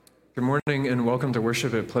Good morning and welcome to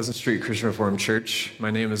worship at Pleasant Street Christian Reformed Church. My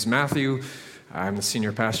name is Matthew. I'm the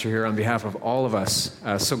senior pastor here on behalf of all of us.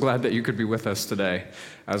 So glad that you could be with us today.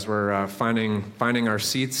 As we're finding our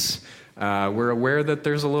seats, we're aware that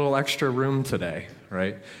there's a little extra room today,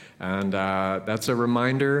 right? And that's a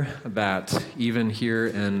reminder that even here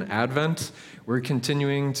in Advent, we're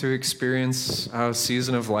continuing to experience a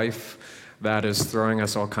season of life that is throwing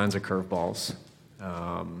us all kinds of curveballs.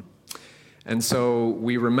 And so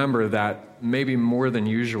we remember that maybe more than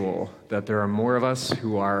usual, that there are more of us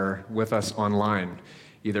who are with us online,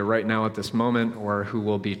 either right now at this moment or who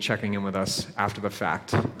will be checking in with us after the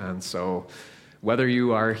fact. And so whether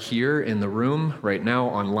you are here in the room right now,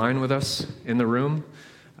 online with us in the room,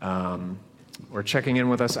 or checking in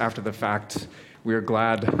with us after the fact, we are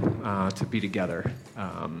glad to be together.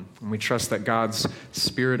 And we trust that God's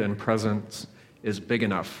Spirit and presence is big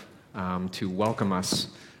enough to welcome us.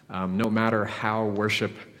 No matter how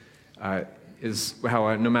worship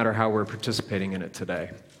no matter how we're participating in it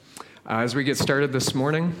today. As we get started this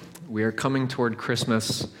morning, we are coming toward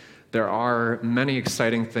Christmas. There are many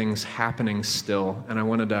exciting things happening still, and I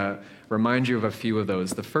wanted to remind you of a few of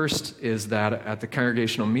those. The first is that at the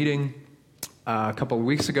congregational meeting a couple of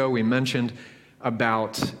weeks ago, we mentioned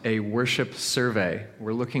about a worship survey.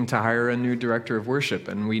 We're looking to hire a new director of worship,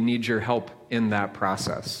 and we need your help in that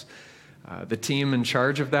process. The team in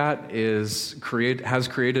charge of that has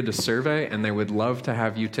created a survey, and they would love to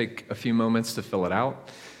have you take a few moments to fill it out.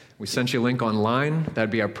 We sent you a link online. That'd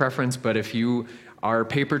be our preference, but if you are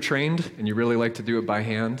paper trained and you really like to do it by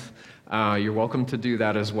hand, you're welcome to do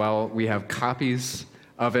that as well. We have copies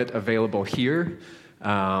of it available here.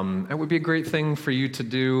 It would be a great thing for you to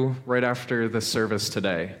do right after the service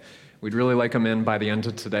today. We'd really like them in by the end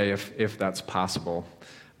of today if that's possible.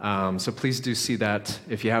 So please do see that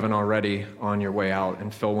if you haven't already on your way out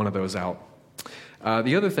and fill one of those out.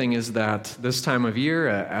 The other thing is that this time of year,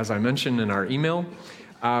 as I mentioned in our email,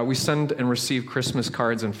 we send and receive Christmas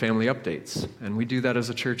cards and family updates, and we do that as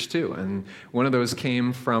a church too. And one of those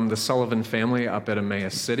came from the Sullivan family up at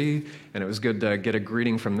Emmaus City, and it was good to get a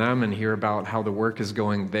greeting from them and hear about how the work is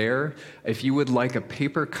going there. If you would like a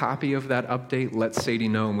paper copy of that update, let Sadie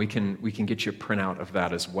know, and we can get you a printout of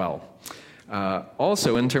that as well.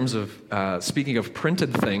 Also, in terms of speaking of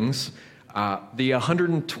printed things, the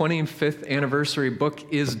 125th anniversary book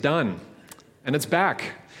is done, and it's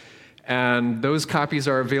back. And those copies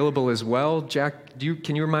are available as well. Jack,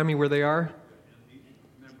 can you remind me where they are?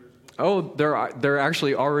 Oh, they're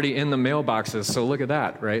actually already in the mailboxes, so look at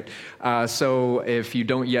that, right? So if you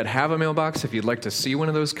don't yet have a mailbox, if you'd like to see one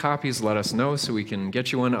of those copies, let us know so we can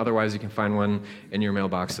get you one. Otherwise, you can find one in your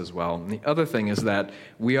mailbox as well. And the other thing is that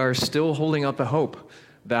we are still holding out the hope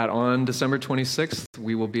that on December 26th,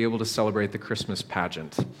 we will be able to celebrate the Christmas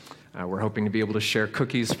pageant. We're hoping to be able to share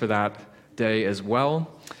cookies for that day as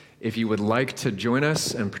well. If you would like to join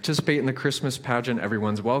us and participate in the Christmas pageant,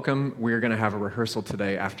 everyone's welcome. We're going to have a rehearsal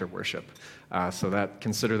today after worship. So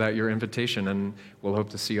consider that your invitation, and we'll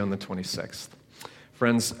hope to see you on the 26th.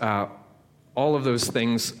 Friends, all of those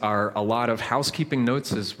things are a lot of housekeeping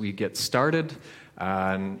notes as we get started,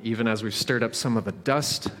 and even as we've stirred up some of the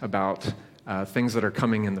dust about things that are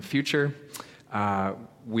coming in the future.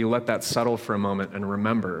 We let that settle for a moment and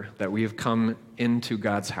remember that we have come into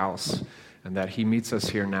God's house, and that he meets us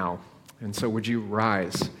here now. And so would you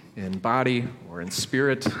rise in body or in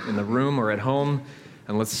spirit, in the room or at home,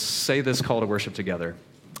 and let's say this call to worship together.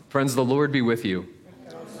 Friends, the Lord be with you.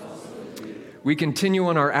 We continue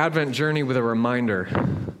on our Advent journey with a reminder.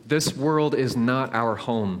 This world is not our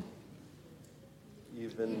home.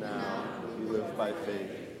 Even now, we live by faith,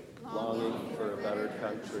 longing for a better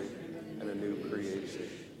country and a new creation.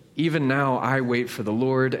 Even now, I wait for the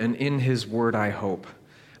Lord, and in his word I hope.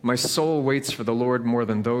 My soul waits for the Lord more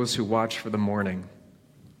than those who watch for the morning.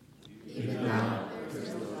 Even now,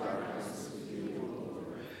 there's no darkness with you, Lord.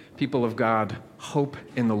 People of God, hope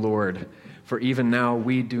in the Lord, for even now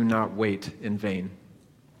we do not wait in vain.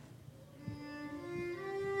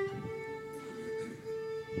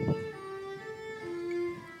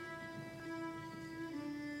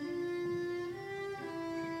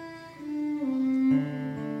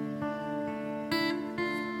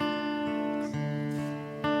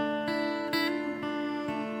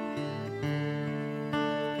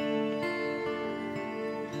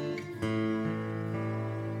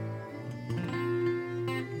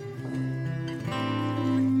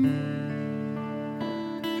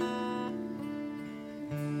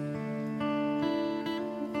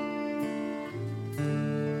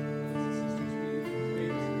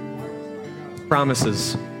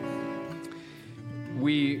 Promises.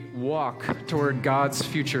 We walk toward God's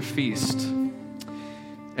future feast,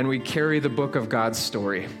 and we carry the book of God's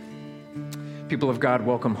story. People of God,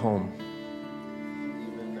 welcome home.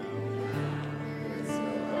 Even now, in the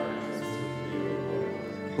snow darkness with you, O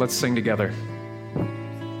Lord. Let's sing together.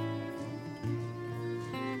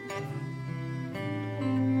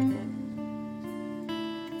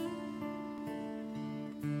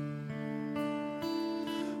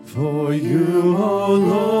 For you, O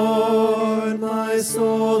Lord, my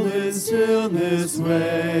soul in stillness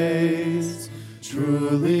waits.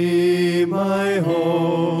 Truly my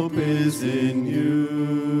hope is in you.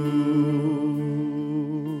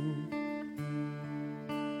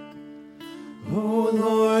 O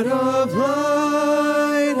Lord of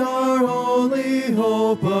light, our only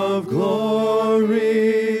hope of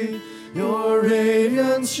glory, your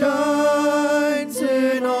radiance shines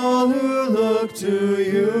in all who look to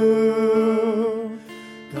you.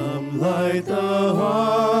 Come light the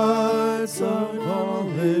hearts of all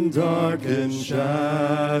in darkened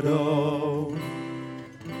shadow.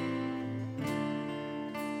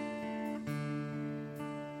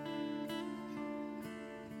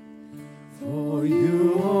 For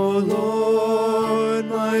you, O Lord,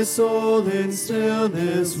 my soul in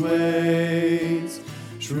stillness waits.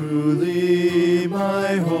 Truly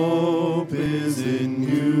my hope is in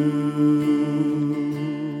you.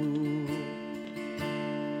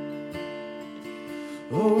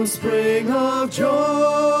 O spring of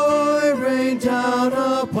joy, rain down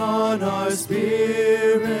upon our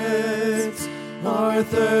spirits. Our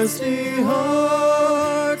thirsty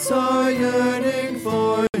hearts are yearning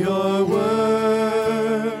for your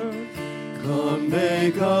word. Come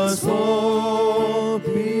make us whole,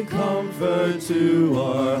 be comfort to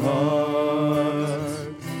our hearts.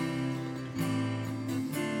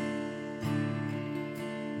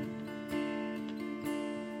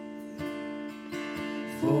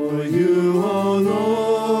 For you, O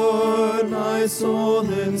Lord, my soul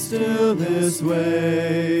in stillness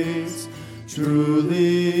waits.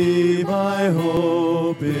 Truly my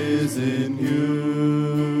hope is in you.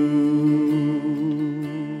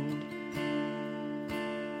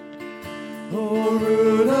 O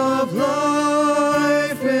root of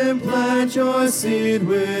life, implant your seed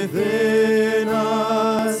within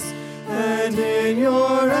us, and in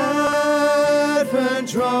your advent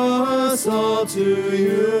draw us all to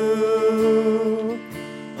you.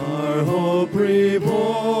 Our hope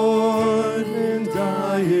reborn in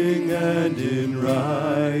dying and in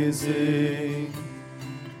rising.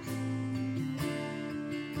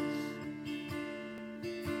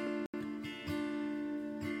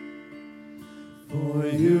 For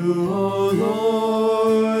you, O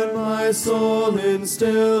Lord, my soul in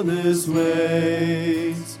stillness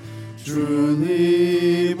waits.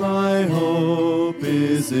 Truly my hope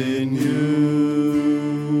is in you.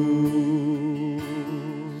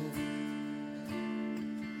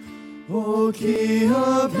 O key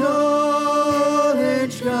of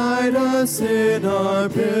knowledge, guide us in our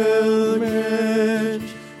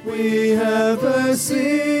pilgrimage. We ever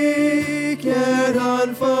seek, yet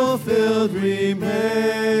unfulfilled remain.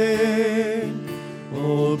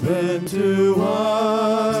 Open to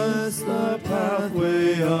us the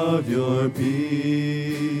pathway of your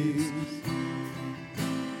peace.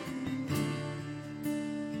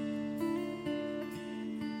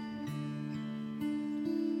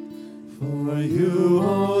 For you,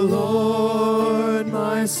 O Lord,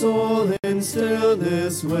 my soul in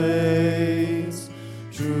stillness waits.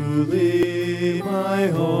 Truly my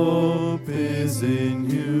hope is in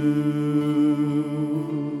you.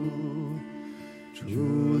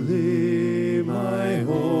 Truly my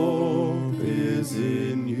hope is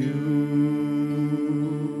in you.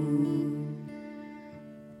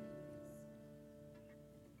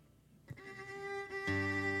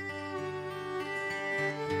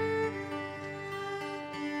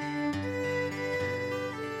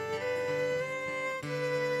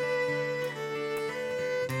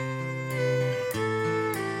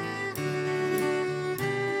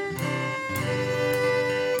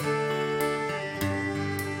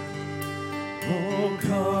 Oh,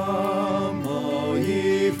 come, all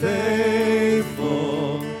ye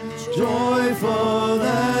faithful, joyful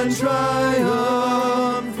and triumphant.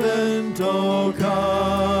 Oh,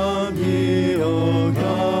 come ye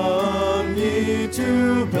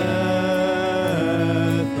to Bethlehem.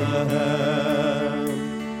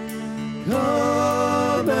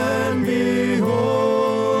 Come and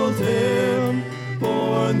behold him,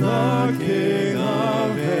 born the King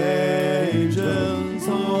of angels.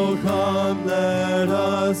 Oh, come, let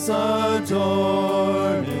us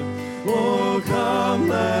adore him. Oh, come,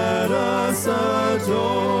 let us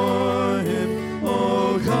adore him.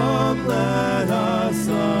 Oh, come, let us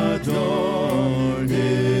adore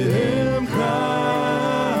him.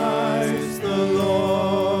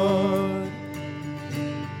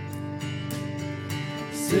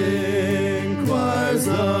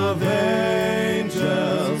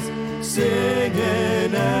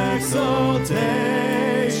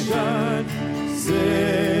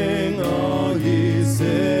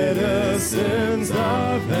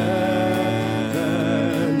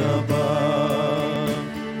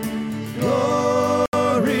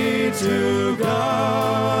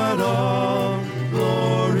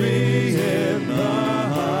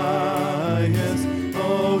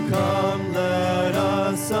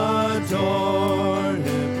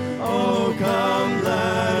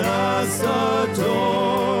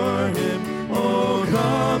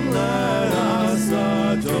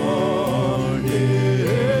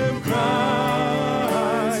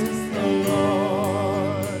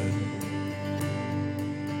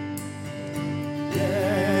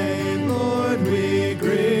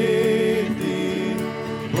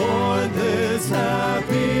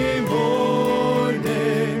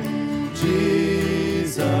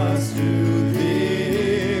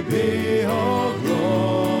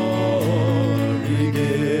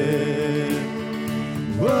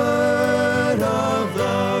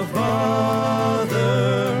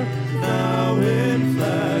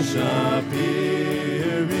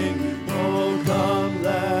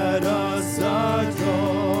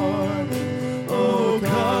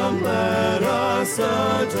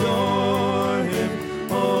 us adore him.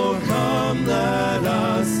 Oh, come, let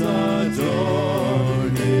us adore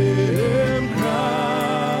him,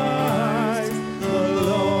 Christ the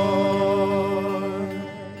Lord.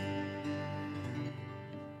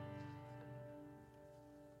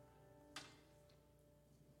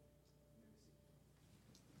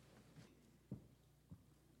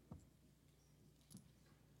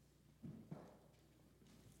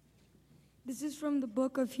 This is from the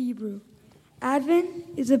book of Hebrew. Advent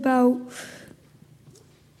is about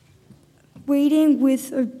waiting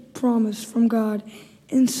with a promise from God.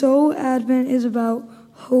 And so Advent is about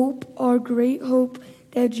hope, our great hope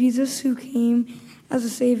that Jesus, who came as a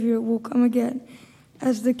Savior, will come again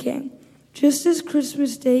as the King. Just as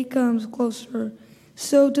Christmas Day comes closer,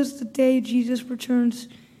 so does the day Jesus returns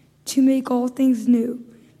to make all things new.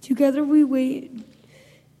 Together we wait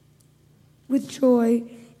with joy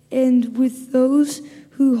and with those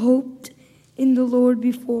who hoped in the Lord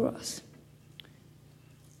before us.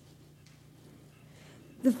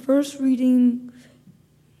 The first reading,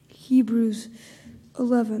 Hebrews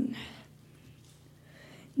 11.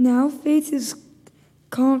 Now faith is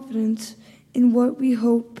confidence in what we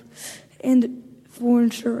hope and for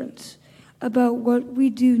assurance about what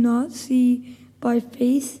we do not see. By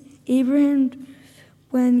faith, Abraham,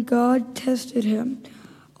 when God tested him,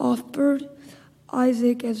 offered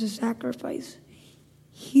Isaac as a sacrifice.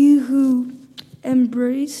 He who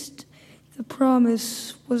embraced the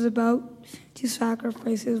promise was about to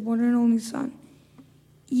sacrifice his one and only son,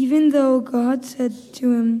 even though God said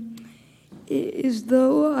to him, "It is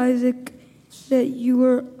through Isaac that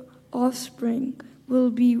your offspring will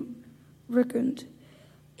be reckoned."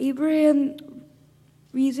 Abraham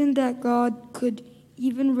reasoned that God could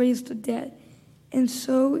even raise the dead, and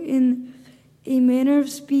so in a manner of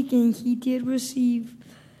speaking, he did receive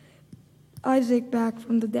Isaac back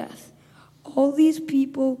from the death. All these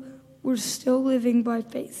people were still living by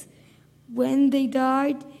faith. When they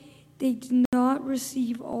died, they did not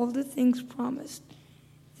receive all the things promised.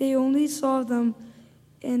 They only saw them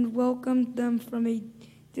and welcomed them from a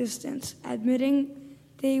distance, admitting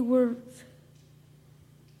they were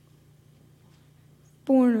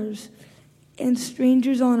foreigners and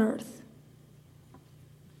strangers on earth.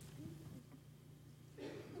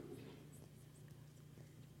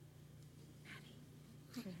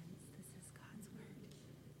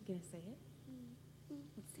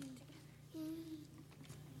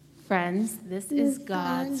 Friends, this is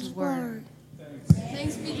God's word.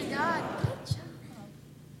 Thanks be to God.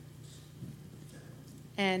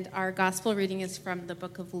 And our gospel reading is from the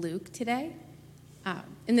book of Luke today.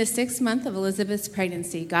 In the 6th month of Elizabeth's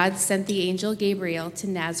pregnancy, God sent the angel Gabriel to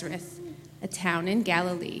Nazareth, a town in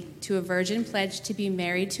Galilee, to a virgin pledged to be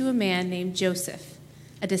married to a man named Joseph,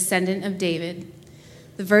 a descendant of David.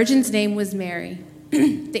 The virgin's name was Mary.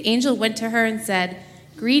 The angel went to her and said,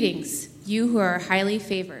 "Greetings, you who are highly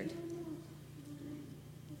favored.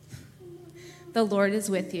 The Lord is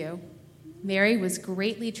with you." Mary was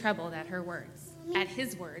greatly troubled at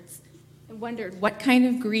his words, and wondered what kind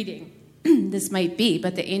of greeting this might be.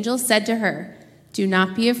 But the angel said to her, "Do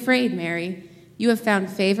not be afraid, Mary. You have found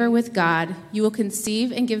favor with God. You will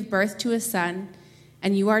conceive and give birth to a son,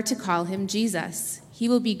 and you are to call him Jesus. He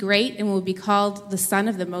will be great and will be called the Son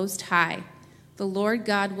of the Most High. The Lord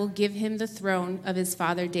God will give him the throne of his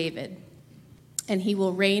father David, and he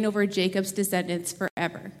will reign over Jacob's descendants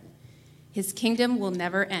forever. His kingdom will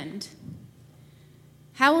never end."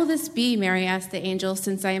 "How will this be," Mary asked the angel,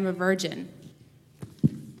 "since I am a virgin?"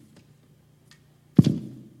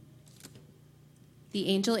 The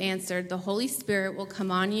angel answered, "The Holy Spirit will come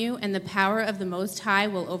on you, and the power of the Most High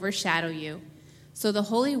will overshadow you. So the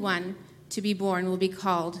Holy One to be born will be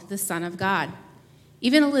called the Son of God.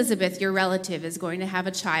 Even Elizabeth, your relative, is going to have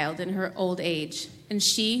a child in her old age, and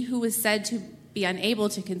she who was said to be unable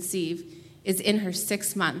to conceive is in her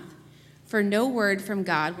 6th month, for no word from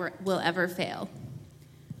God will ever fail."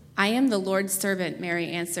 "I am the Lord's servant," Mary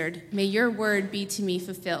answered. "May your word be to me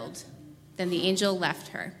fulfilled." Then the angel left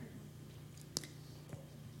her.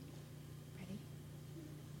 Ready?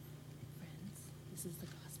 Friends, this is the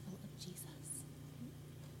gospel of Jesus.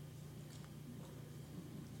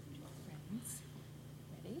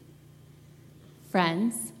 Ready?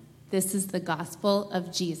 Friends, this is the gospel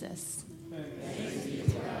of Jesus.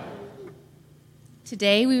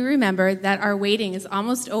 Today we remember that our waiting is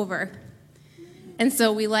almost over. And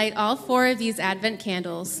so we light all 4 of these Advent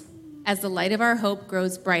candles as the light of our hope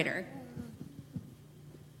grows brighter.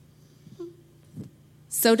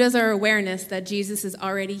 So does our awareness that Jesus is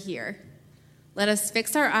already here. Let us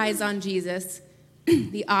fix our eyes on Jesus,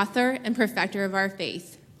 the author and perfecter of our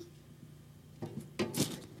faith.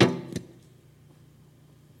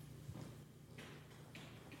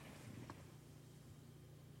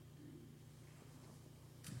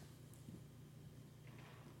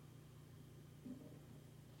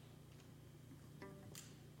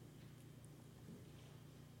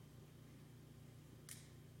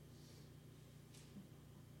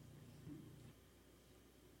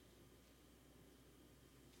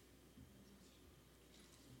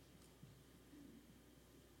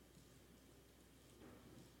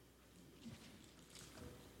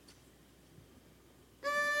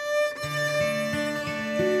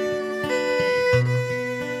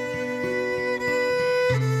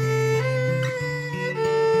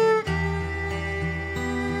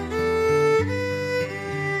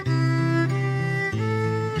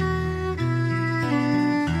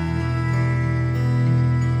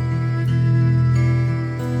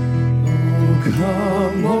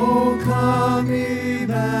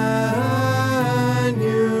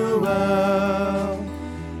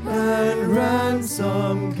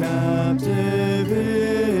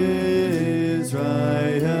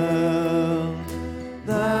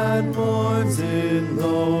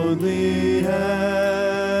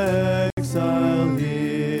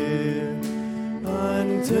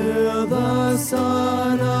 till the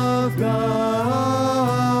Son of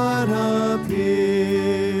God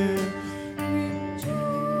appear.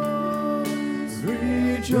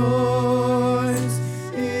 Rejoice,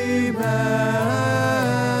 Emmanuel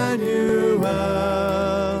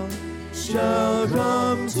shall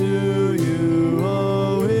come to you,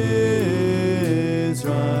 O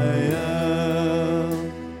Israel.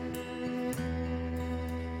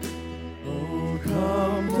 O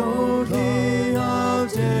come, Donkey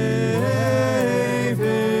of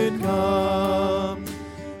David, come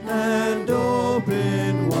and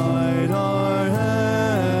open wide our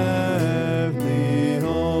heavenly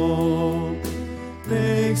home.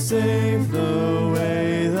 Make safe the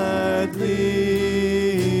way that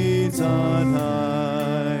leads on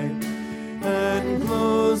high, and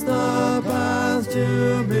close the path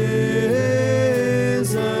to misery.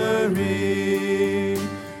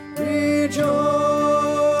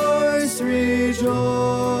 Rejoice,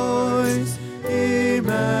 rejoice,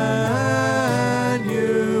 Emmanuel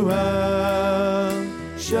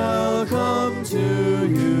shall come to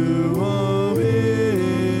you, O Israel.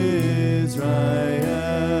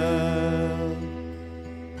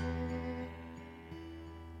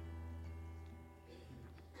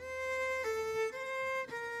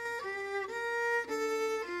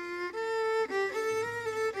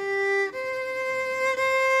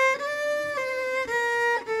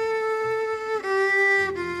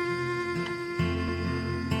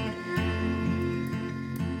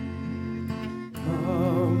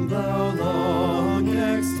 Come, thou long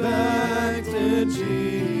expected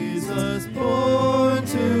Jesus, born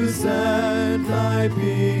to set thy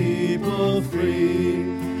people free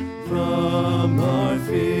from our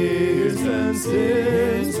fears and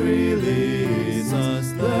sins. Release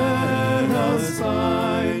us, let us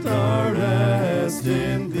find our rest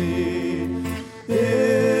in thee.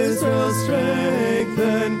 Israel's strength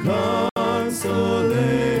and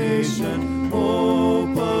consolation,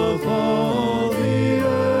 hope of all the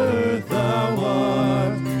earth thou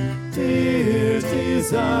art, dear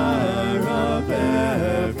desire of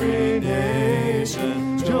every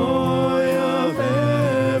nation, joy of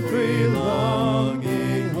every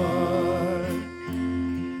longing heart.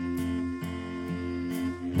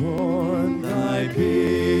 Warn thy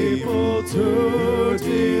people to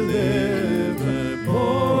deliver,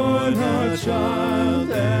 born a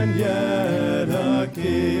child and yet a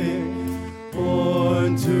king,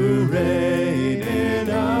 born to reign in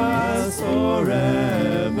us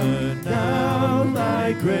forever. Now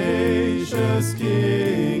thy gracious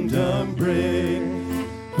kingdom bring,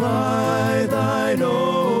 by thine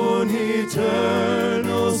own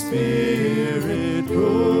eternal Spirit,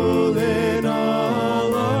 rule in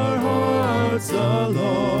all our hearts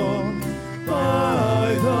alone.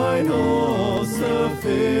 By thine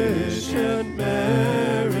all-sufficient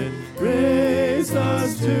merit, raise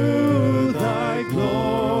us to thy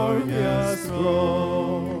glorious throne.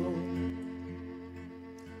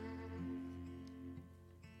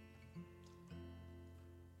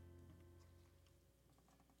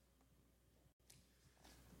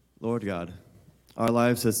 Lord God, our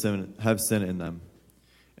lives have sin in them,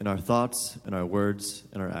 in our thoughts, in our words,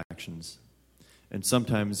 and our actions. And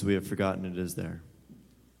sometimes we have forgotten it is there.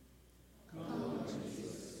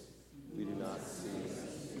 We do not see.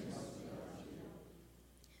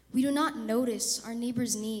 We do not notice our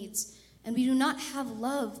neighbor's needs, and we do not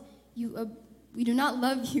love you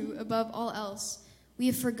above all else. We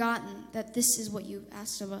have forgotten that this is what you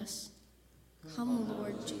asked of us. Come,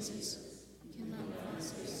 Lord Jesus.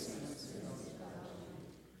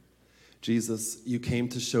 Jesus, you came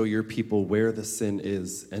to show your people where the sin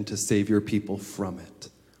is and to save your people from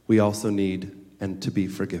it. We also need and to be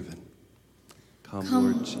forgiven. Come,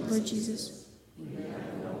 Lord Jesus.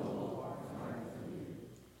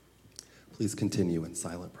 Please continue in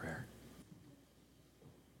silent prayer.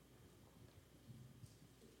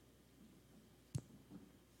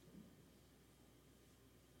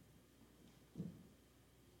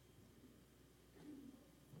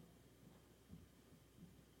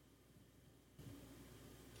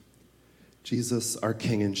 Jesus, our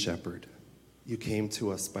King and Shepherd, you came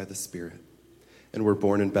to us by the Spirit and were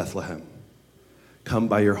born in Bethlehem. Come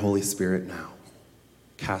by your Holy Spirit now.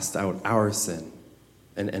 Cast out our sin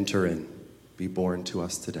and enter in. Be born to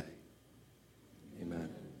us today. Amen.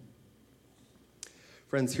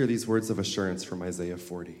 Friends, hear these words of assurance from Isaiah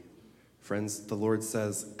 40. Friends, the Lord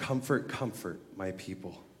says, "Comfort, comfort my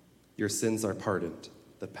people. Your sins are pardoned.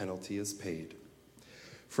 The penalty is paid."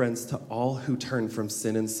 Friends, to all who turn from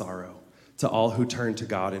sin and sorrow, to all who turn to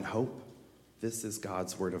God in hope, this is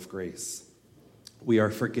God's word of grace. We are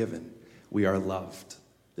forgiven. We are loved.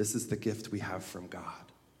 This is the gift we have from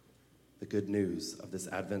God. the good news of this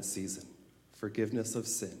Advent season, forgiveness of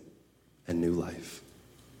sin, and new life.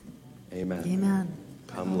 Amen. Amen.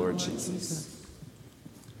 Come, Lord Jesus.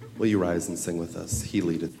 Will you rise and sing with us, He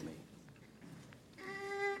Leadeth Me?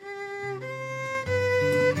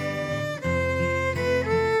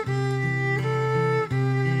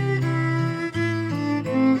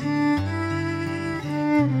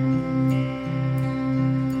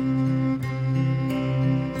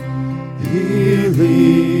 He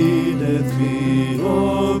leadeth me,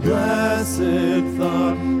 O blessed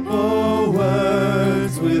thought, O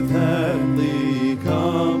words with heavenly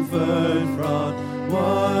comfort fraught.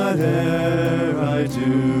 Whate'er I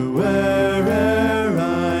do, where'er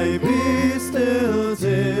I be, still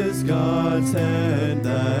 'tis God's hand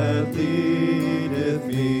that leadeth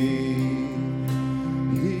me.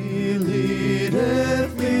 He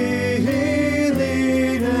leadeth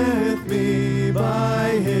me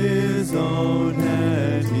by His own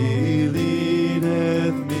hand. He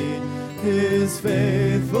leadeth me, His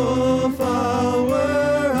faithful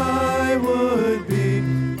follower I would be,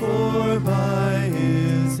 for by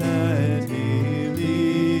His hand He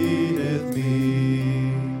leadeth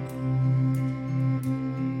me.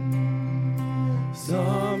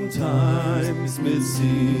 Sometimes mid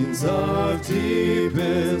scenes of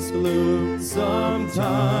deepest gloom,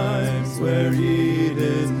 sometimes where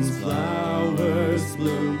Eden's flowers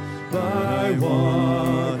bloom, by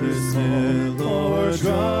waters still or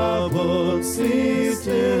troubled seas,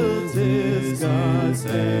 till 'tis God's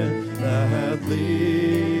hand that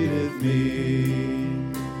leadeth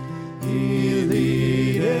me. He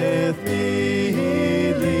leadeth me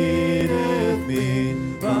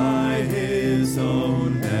by His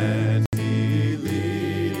own hand. He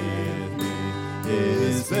leadeth me,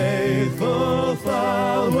 His faithful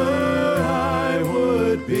follower I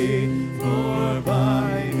would be, for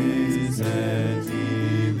by His hand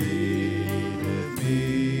He leadeth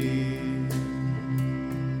me.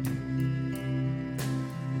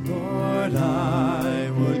 Lord,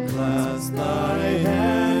 I would clasp Thy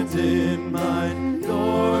hand in mine,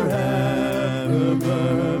 nor ever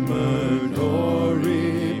murmur nor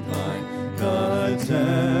repine,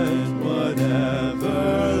 content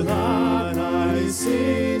whatever lot I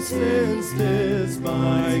see, since 'tis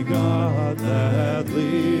my God that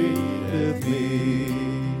leadeth me.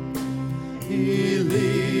 He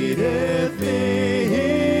leadeth me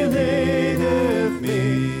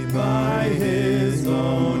by His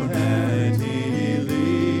own hand. He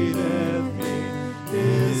leadeth me,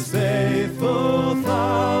 His faithful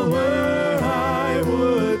follower I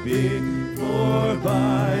would be, for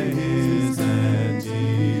by His hand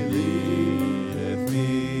He leadeth me.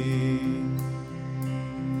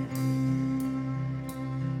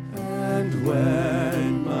 And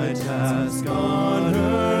when my task on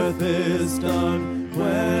earth is done,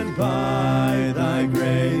 when by Thy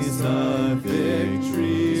grace a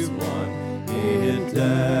victory's won, in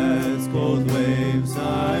death's cold waves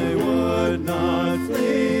I would not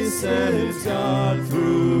flee, since God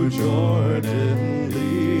through Jordan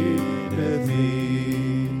leadeth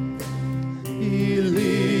me. He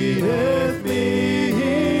leadeth me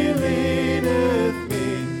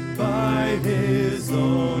by His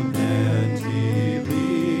own hand. He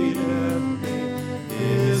leadeth me,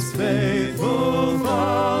 His faithful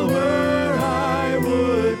follower I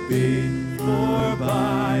would be, for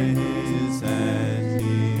by His hand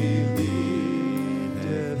He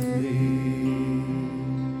leadeth me.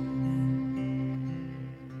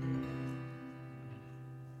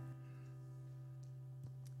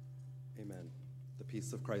 Amen. The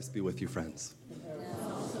peace of Christ be with you, friends.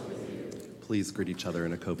 Please greet each other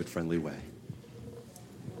in a COVID-friendly way.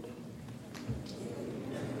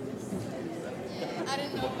 I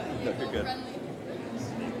didn't know about you. You're good. Friendly.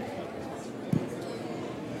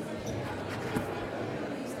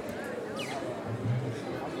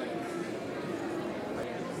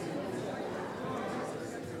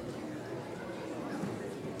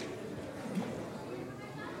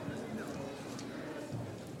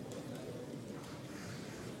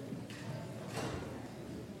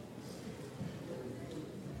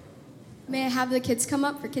 May I have the kids come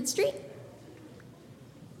up for Kid Street?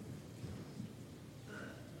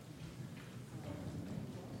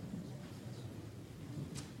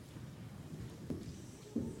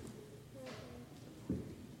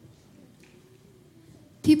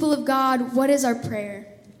 People of God, what is our prayer?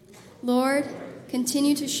 Lord,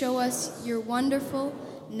 continue to show us your wonderful,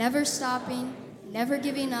 never stopping, never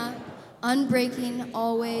giving up, unbreaking,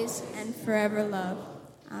 always, and forever love.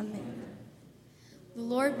 Amen. The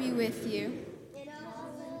Lord be with you.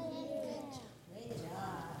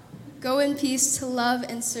 Go in peace to love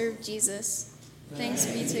and serve Jesus. Thanks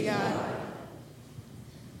be to God.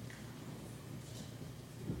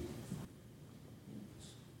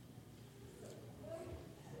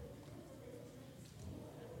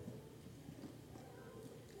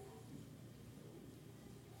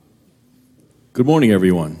 Good morning,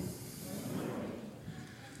 everyone.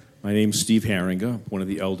 My name's Steve Haringa, one of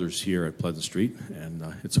the elders here at Pleasant Street, and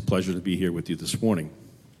it's a pleasure to be here with you this morning.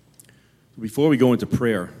 Before we go into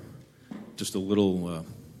prayer, just a little,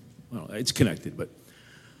 well, it's connected, but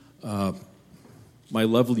my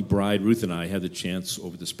lovely bride, Ruth, and I had the chance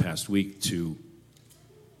over this past week to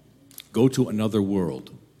go to another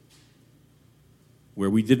world where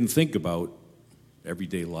we didn't think about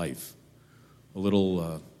everyday life. A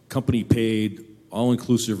little company-paid,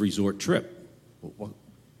 all-inclusive resort trip.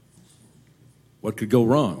 What could go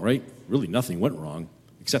wrong, right? Really, nothing went wrong,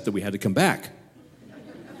 except that we had to come back.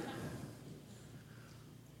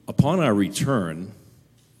 Upon our return,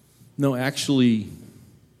 no, actually,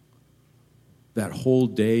 that whole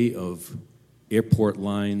day of airport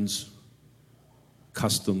lines,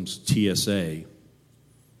 customs, TSA,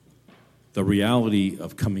 the reality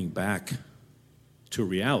of coming back to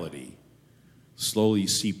reality slowly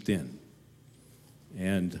seeped in.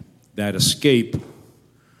 And that escape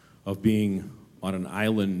of being on an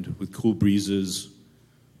island with cool breezes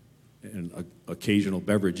and an occasional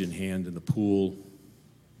beverage in hand in the pool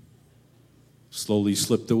slowly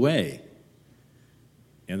slipped away.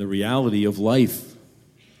 And the reality of life,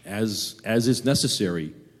 as is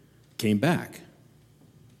necessary, came back.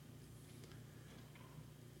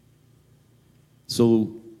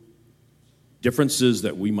 So differences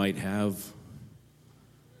that we might have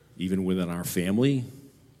even within our family,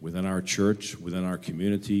 within our church, within our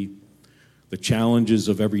community, the challenges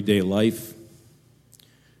of everyday life,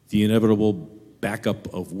 the inevitable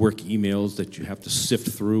backup of work emails that you have to sift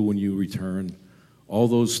through when you return, all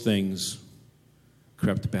those things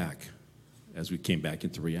crept back as we came back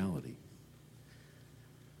into reality.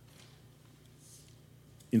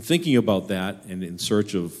 In thinking about that and in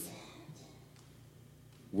search of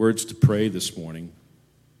words to pray this morning,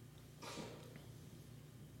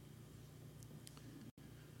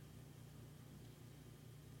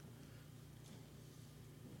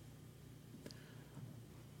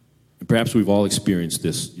 perhaps we've all experienced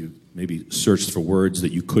this. You maybe searched for words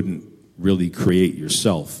that you couldn't really create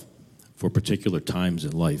yourself for particular times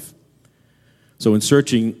in life. So in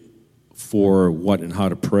searching for what and how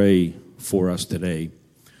to pray for us today,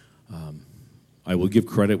 I will give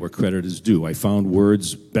credit where credit is due. I found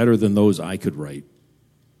words better than those I could write.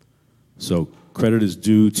 So credit is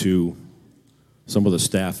due to some of the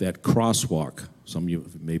staff at Crosswalk. Some of you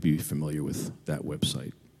may be familiar with that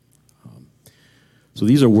website. So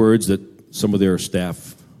these are words that some of their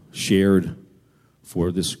staff shared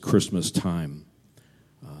for this Christmas time,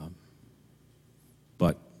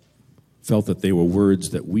 but felt that they were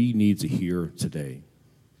words that we need to hear today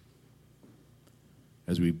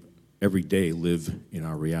as we every day live in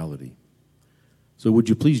our reality. So would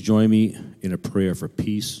you please join me in a prayer for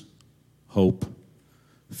peace, hope,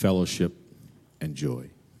 fellowship, and joy.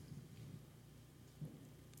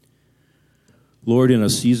 Lord, in a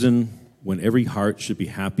season when every heart should be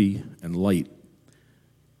happy and light,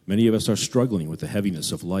 many of us are struggling with the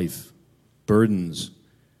heaviness of life, burdens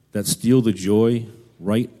that steal the joy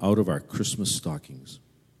right out of our Christmas stockings.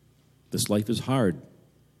 This life is hard,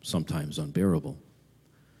 sometimes unbearable.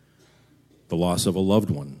 The loss of a loved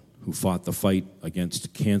one who fought the fight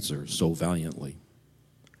against cancer so valiantly.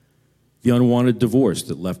 The unwanted divorce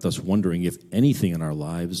that left us wondering if anything in our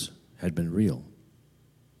lives had been real.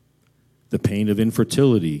 The pain of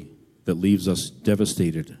infertility that leaves us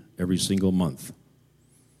devastated every single month.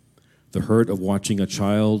 The hurt of watching a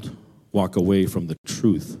child walk away from the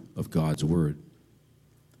truth of God's word.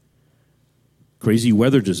 Crazy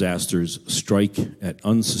weather disasters strike at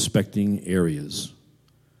unsuspecting areas,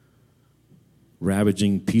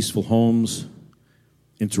 ravaging peaceful homes,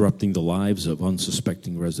 interrupting the lives of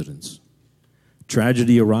unsuspecting residents.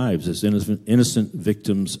 Tragedy arrives as innocent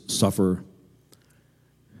victims suffer,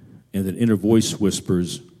 and an inner voice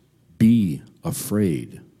whispers, "Be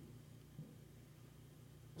afraid."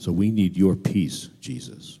 So we need your peace,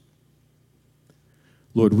 Jesus.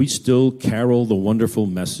 Lord, we still carol the wonderful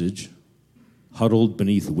message, huddled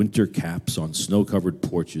beneath winter caps on snow-covered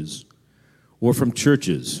porches, or from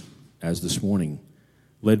churches, as this morning,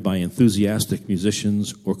 led by enthusiastic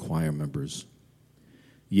musicians or choir members.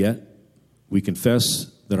 Yet, we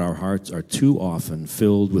confess that our hearts are too often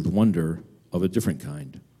filled with wonder of a different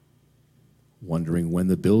kind. Wondering when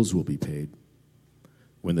the bills will be paid,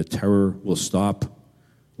 when the terror will stop,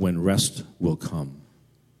 when rest will come.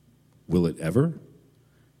 Will it ever?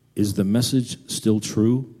 Is the message still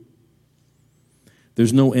true?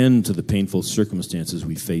 There's no end to the painful circumstances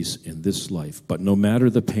we face in this life, but no matter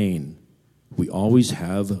the pain, we always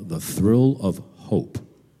have the thrill of hope,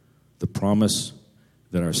 the promise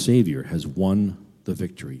that our Savior has won the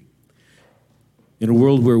victory. In a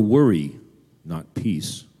world where worry, not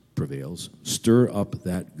peace, prevails, stir up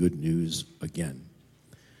that good news again.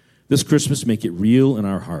 This Christmas, make it real in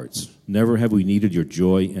our hearts. Never have we needed your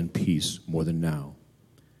joy and peace more than now.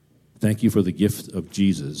 Thank you for the gift of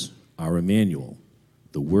Jesus, our Emmanuel,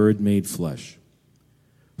 the Word made flesh.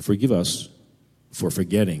 Forgive us for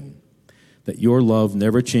forgetting that your love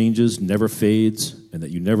never changes, never fades, and that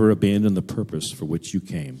you never abandon the purpose for which you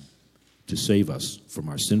came, to save us from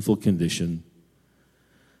our sinful condition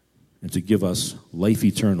and to give us life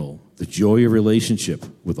eternal, the joy of relationship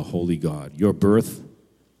with a holy God. Your birth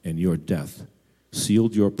and your death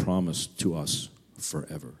sealed your promise to us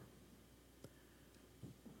forever.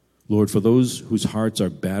 Lord, for those whose hearts are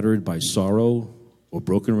battered by sorrow or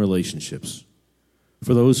broken relationships,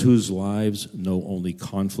 for those whose lives know only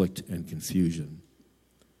conflict and confusion,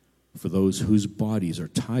 for those whose bodies are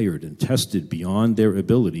tired and tested beyond their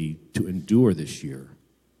ability to endure this year,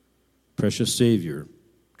 precious Savior,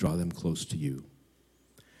 draw them close to you.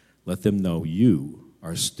 Let them know you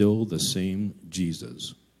are still the same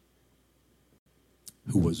Jesus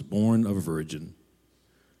who was born of a virgin,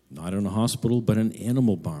 not in a hospital, but an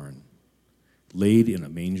animal barn, laid in a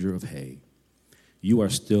manger of hay. You are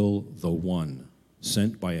still the one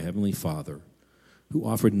sent by a heavenly Father who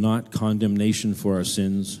offered not condemnation for our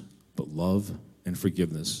sins, but love and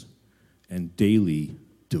forgiveness and daily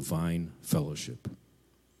divine fellowship.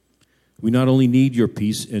 We not only need your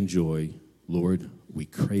peace and joy, Lord, we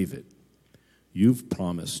crave it. You've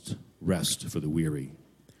promised rest for the weary,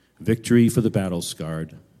 victory for the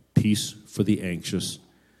battle-scarred, peace for the anxious,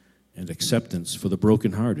 and acceptance for the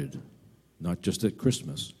brokenhearted, not just at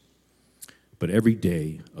Christmas, but every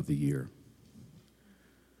day of the year.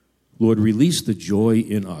 Lord, release the joy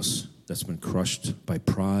in us that's been crushed by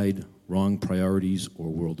pride, wrong priorities, or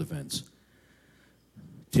world events.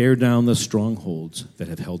 Tear down the strongholds that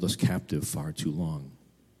have held us captive far too long.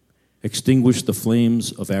 Extinguish the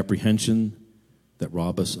flames of apprehension that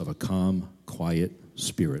rob us of a calm, quiet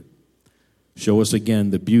spirit. Show us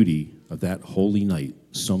again the beauty of that holy night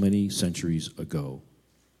so many centuries ago.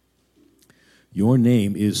 Your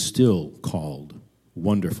name is still called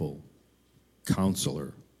Wonderful,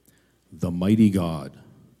 Counselor, the Mighty God,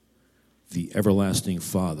 the Everlasting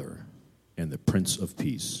Father, and the Prince of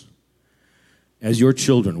Peace. As your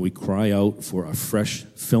children, we cry out for a fresh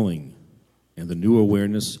filling and the new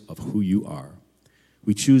awareness of who you are.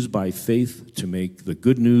 We choose by faith to make the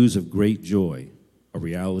good news of great joy a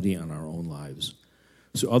reality in our own lives,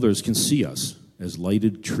 so others can see us as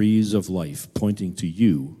lighted trees of life pointing to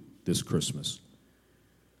you this Christmas.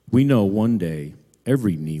 We know one day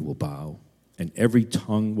every knee will bow and every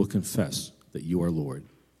tongue will confess that you are Lord.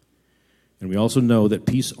 And we also know that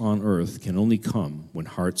peace on earth can only come when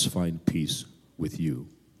hearts find peace with you.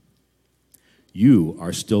 You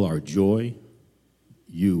are still our joy.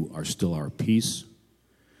 You are still our peace.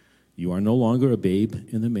 You are no longer a babe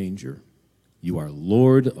in the manger. You are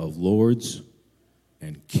Lord of lords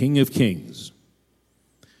and King of kings.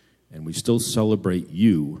 And we still celebrate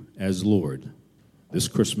you as Lord this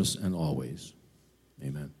Christmas and always.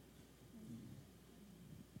 Amen.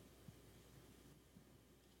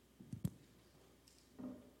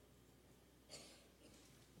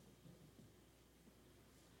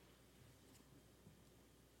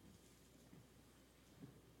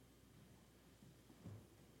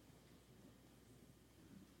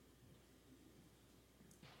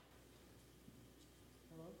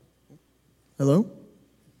 Hello?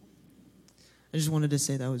 I just wanted to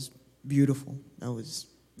say that was beautiful. That was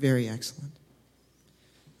very excellent.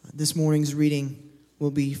 This morning's reading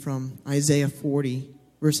will be from Isaiah 40,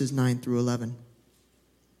 verses 9 through 11.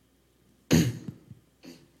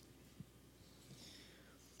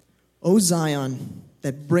 O Zion,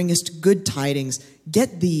 that bringest good tidings,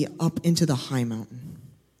 get thee up into the high mountain.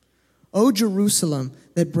 O Jerusalem,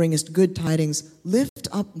 that bringest good tidings, lift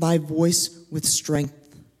up thy voice with strength.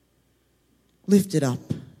 Lift it up,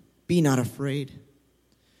 be not afraid.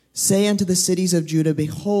 Say unto the cities of Judah,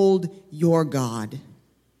 behold your God.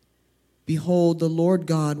 Behold, the Lord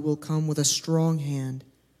God will come with a strong hand,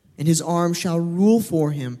 and his arm shall rule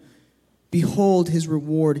for him. Behold, his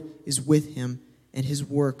reward is with him, and his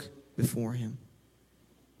work before him.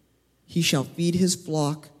 He shall feed his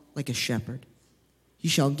flock like a shepherd. He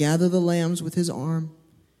shall gather the lambs with his arm,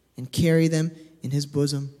 and carry them in his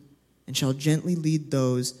bosom, and shall gently lead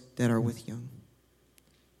those that are with young.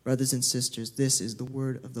 Brothers and sisters, this is the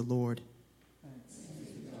word of the Lord.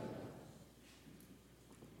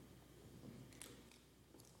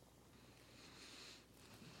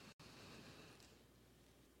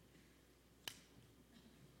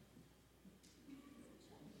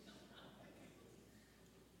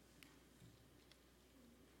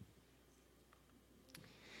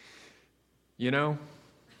 You know,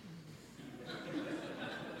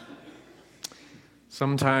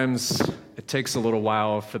 sometimes it takes a little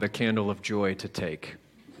while for the candle of joy to take.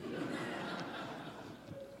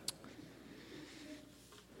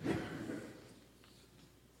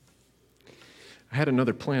 I had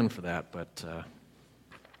another plan for that, but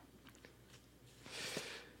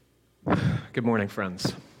good morning,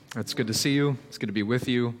 friends. It's good to see you. It's good to be with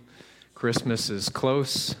you. Christmas is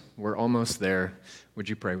close. We're almost there. Would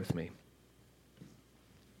you pray with me?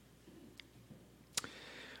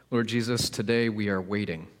 Lord Jesus, today we are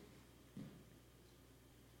waiting.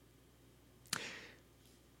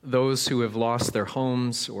 Those who have lost their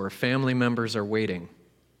homes or family members are waiting.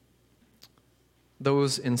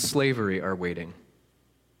 Those in slavery are waiting.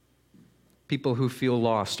 People who feel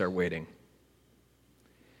lost are waiting.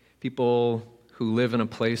 People who live in a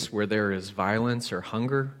place where there is violence or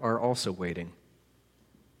hunger are also waiting.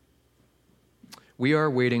 We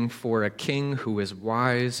are waiting for a king who is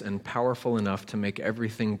wise and powerful enough to make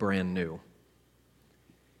everything brand new.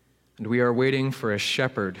 And we are waiting for a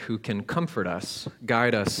shepherd who can comfort us,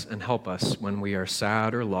 guide us, and help us when we are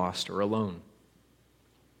sad or lost or alone.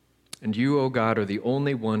 And you, O God, are the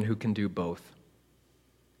only one who can do both.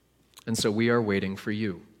 And so we are waiting for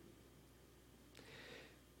you.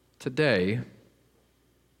 Today,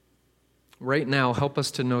 right now, help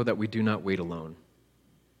us to know that we do not wait alone,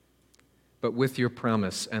 but with your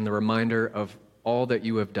promise and the reminder of all that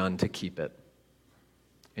you have done to keep it.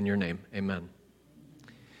 In your name, amen.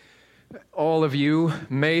 All of you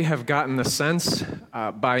may have gotten the sense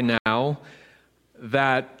by now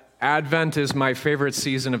that Advent is my favorite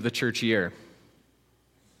season of the church year.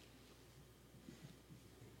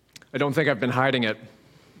 I don't think I've been hiding it.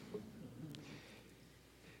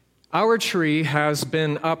 Our tree has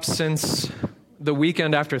been up since the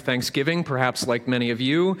weekend after Thanksgiving, perhaps like many of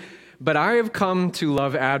you. But I have come to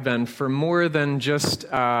love Advent for more than just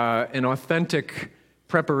an authentic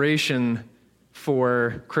preparation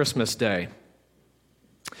for Christmas Day.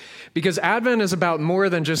 Because Advent is about more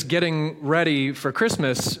than just getting ready for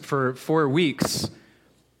Christmas for 4 weeks.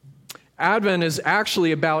 Advent is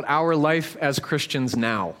actually about our life as Christians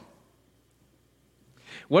now.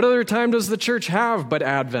 What other time does the church have but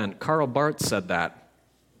Advent? Karl Barth said that.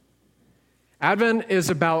 Advent is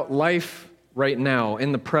about life right now,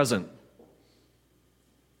 in the present.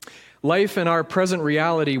 Life in our present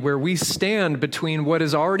reality where we stand between what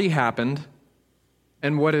has already happened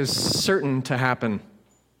and what is certain to happen.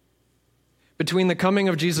 Between the coming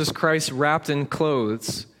of Jesus Christ wrapped in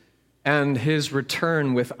clothes and his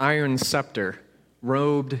return with iron scepter,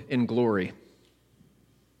 robed in glory.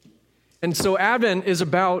 And so Advent is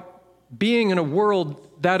about being in a world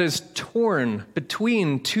that is torn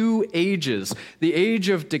between two ages. The age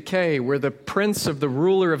of decay, where the prince of the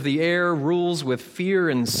ruler of the air rules with fear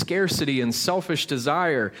and scarcity and selfish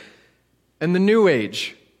desire. And the new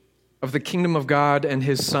age of the kingdom of God and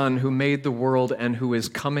his Son, who made the world and who is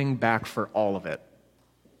coming back for all of it.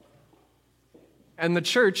 And the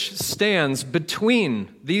church stands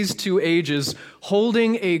between these two ages,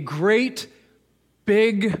 holding a great,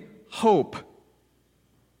 big hope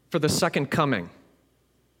for the second coming.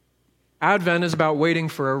 Advent is about waiting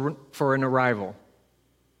for an arrival.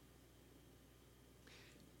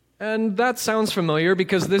 And that sounds familiar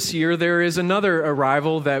because this year there is another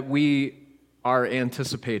arrival that we are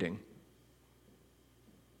anticipating.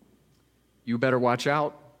 You better watch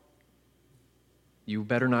out. You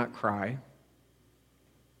better not cry.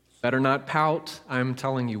 Better not pout. I'm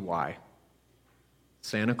telling you why.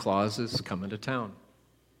 Santa Claus is coming to town.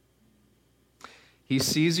 He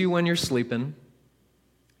sees you when you're sleeping.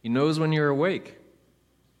 He knows when you're awake.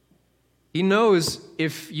 He knows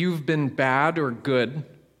if you've been bad or good.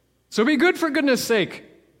 So be good for goodness sake.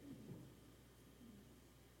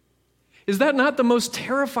 Is that not the most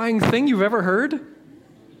terrifying thing you've ever heard?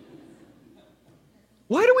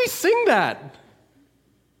 Why do we sing that?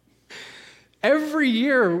 Every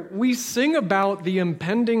year we sing about the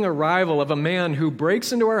impending arrival of a man who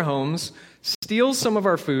breaks into our homes, steals some of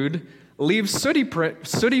our food, leaves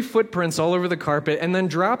sooty footprints all over the carpet, and then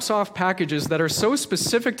drops off packages that are so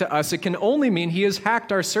specific to us it can only mean he has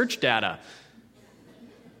hacked our search data.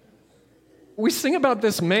 We sing about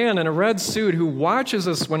this man in a red suit who watches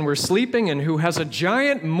us when we're sleeping and who has a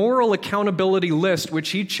giant moral accountability list which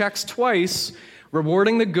he checks twice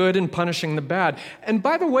rewarding the good and punishing the bad. And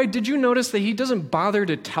by the way, did you notice that he doesn't bother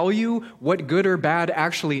to tell you what good or bad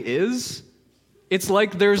actually is? It's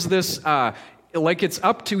like there's this, like it's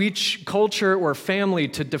up to each culture or family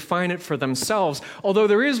to define it for themselves. Although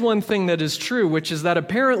there is one thing that is true, which is that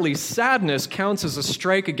apparently sadness counts as a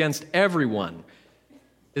strike against everyone.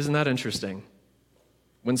 Isn't that interesting?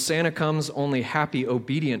 When Santa comes, only happy,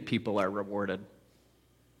 obedient people are rewarded.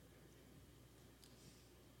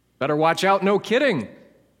 Better watch out, no kidding.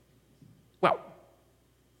 Well,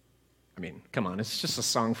 I mean, come on, it's just a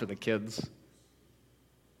song for the kids.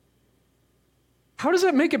 How does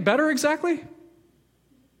that make it better exactly?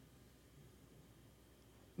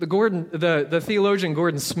 The theologian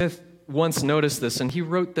Gordon Smith once noticed this, and he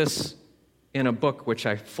wrote this in a book which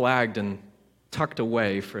I flagged and tucked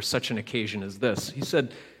away for such an occasion as this. He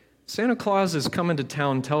said, Santa Claus is coming to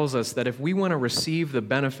town tells us that if we want to receive the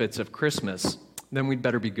benefits of Christmas, then we'd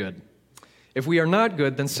better be good. If we are not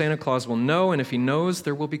good, then Santa Claus will know, and if he knows,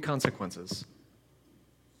 there will be consequences.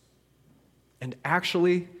 And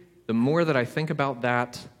actually, the more that I think about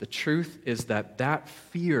that, the truth is that that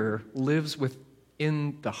fear lives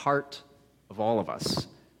within the heart of all of us.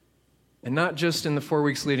 And not just in the 4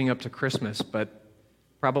 weeks leading up to Christmas, but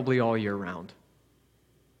probably all year round.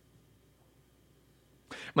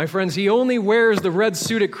 My friends, he only wears the red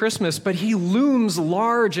suit at Christmas, but he looms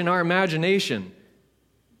large in our imagination.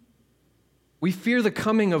 We fear the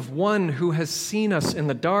coming of one who has seen us in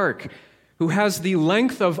the dark, who has the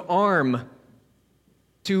length of arm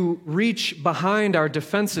to reach behind our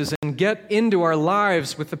defenses and get into our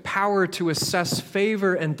lives with the power to assess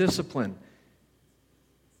favor and discipline.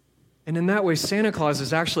 And in that way, Santa Claus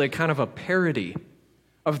is actually a kind of a parody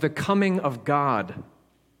of the coming of God,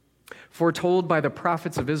 foretold by the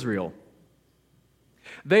prophets of Israel.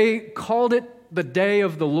 They called it the day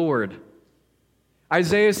of the Lord.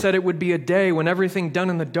 Isaiah said it would be a day when everything done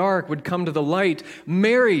in the dark would come to the light.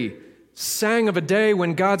 Mary sang of a day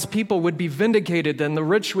when God's people would be vindicated and the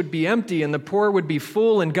rich would be empty and the poor would be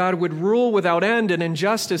full and God would rule without end and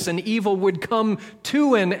injustice and evil would come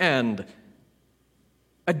to an end.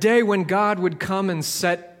 A day when God would come and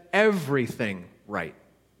set everything right.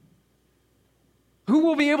 Who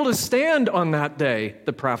will be able to stand on that day,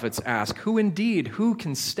 the prophets ask. Who indeed? Who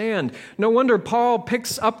can stand? No wonder Paul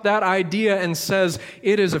picks up that idea and says,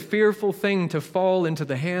 it is a fearful thing to fall into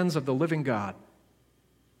the hands of the living God.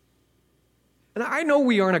 And I know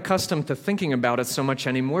we aren't accustomed to thinking about it so much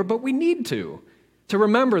anymore, but we need to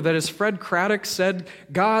remember that as Fred Craddock said,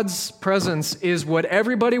 God's presence is what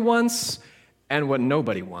everybody wants and what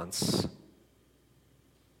nobody wants.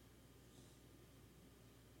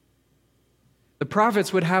 The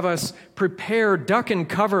prophets would have us prepare, duck and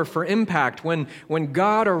cover for impact when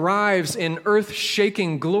God arrives in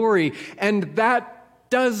earth-shaking glory, and that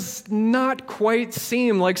does not quite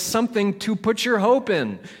seem like something to put your hope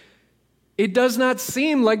in. It does not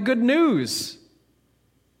seem like good news.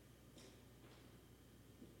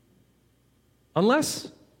 Unless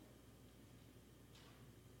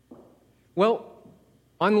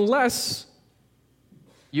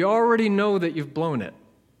you already know that you've blown it.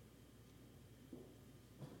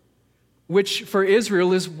 Which for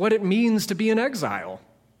Israel is what it means to be in exile,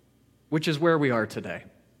 which is where we are today.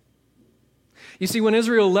 You see, when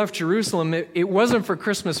Israel left Jerusalem, it wasn't for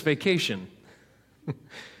Christmas vacation.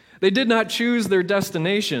 They did not choose their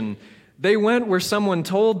destination. They went where someone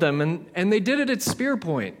told them, and they did it at Spear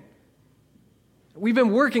Point. We've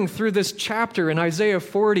been working through this chapter in Isaiah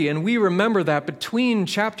 40, and we remember that between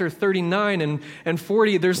chapter 39 and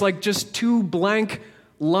 40, there's like just two blank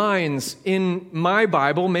lines in my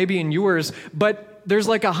Bible, maybe in yours, but there's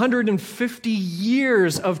like 150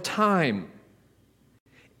 years of time.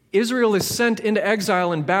 Israel is sent into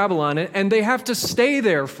exile in Babylon, and they have to stay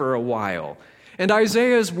there for a while. And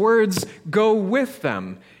Isaiah's words go with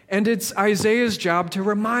them, and it's Isaiah's job to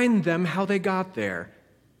remind them how they got there.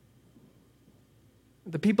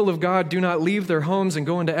 The people of God do not leave their homes and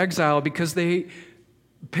go into exile because they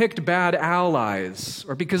picked bad allies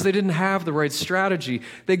or because they didn't have the right strategy.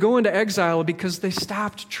 They go into exile because they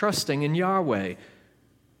stopped trusting in Yahweh.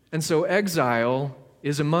 And so exile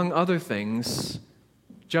is, among other things,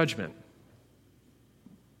 judgment,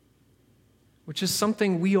 which is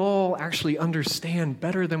something we all actually understand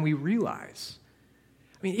better than we realize.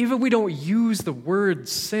 I mean, even if we don't use the word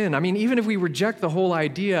sin, even if we reject the whole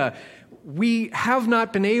idea, we have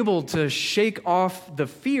not been able to shake off the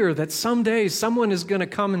fear that someday someone is going to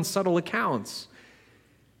come and settle accounts.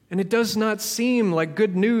 And it does not seem like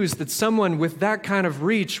good news that someone with that kind of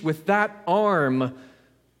reach, with that arm,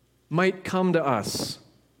 might come to us.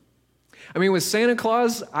 With Santa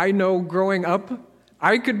Claus, I know growing up,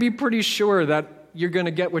 I could be pretty sure that you're going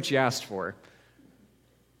to get what you asked for.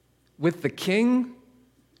 With the king,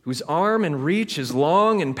 whose arm and reach is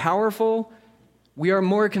long and powerful, we are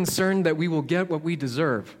more concerned that we will get what we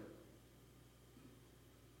deserve.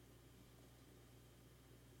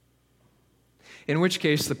 In which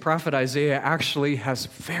case, the prophet Isaiah actually has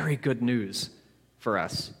very good news for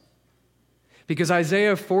us. Because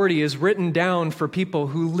Isaiah 40 is written down for people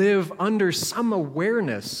who live under some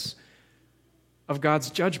awareness of God's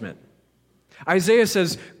judgment. Isaiah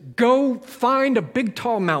says, go find a big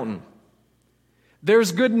tall mountain.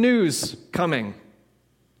 There's good news coming.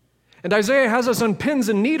 And Isaiah has us on pins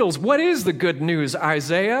and needles. What is the good news,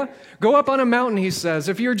 Isaiah? Go up on a mountain, he says.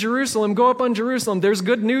 If you're Jerusalem, go up on Jerusalem. There's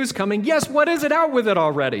good news coming. Yes, what is it? Out with it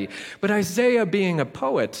already. But Isaiah, being a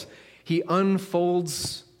poet, he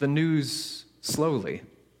unfolds the news slowly.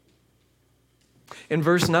 In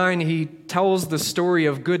verse 9, he tells the story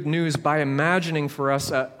of good news by imagining for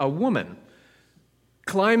us a woman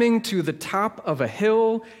climbing to the top of a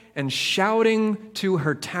hill and shouting to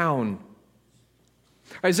her town.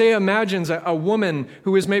 Isaiah imagines a woman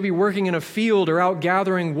who is maybe working in a field or out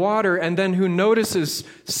gathering water and then who notices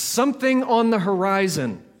something on the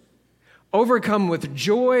horizon. Overcome with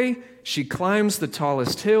joy, she climbs the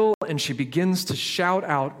tallest hill and she begins to shout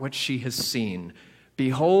out what she has seen.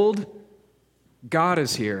 Behold, God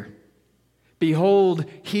is here. Behold,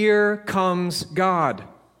 here comes God.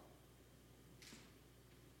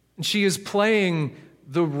 And she is playing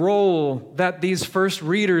the role that these first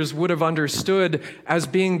readers would have understood as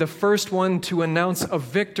being the first one to announce a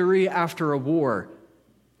victory after a war.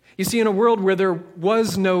 You see, in a world where there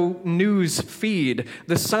was no news feed,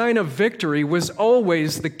 the sign of victory was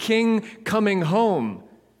always the king coming home.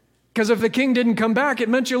 Because if the king didn't come back, it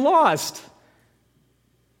meant you lost.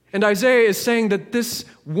 And Isaiah is saying that this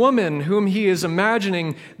woman whom he is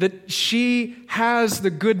imagining, that she has the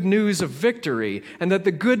good news of victory, and that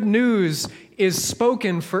the good news is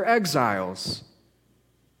spoken for exiles.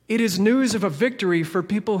 It is news of a victory for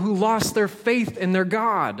people who lost their faith in their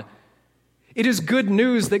God. It is good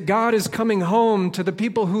news that God is coming home to the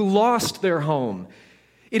people who lost their home.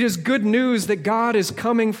 It is good news that God is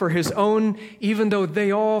coming for his own, even though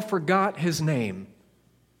they all forgot his name.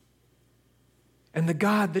 And the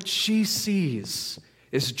God that she sees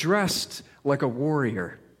is dressed like a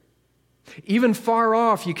warrior. Even far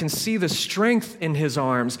off, you can see the strength in his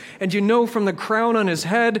arms, and you know from the crown on his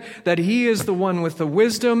head that he is the one with the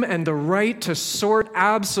wisdom and the right to sort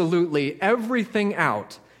absolutely everything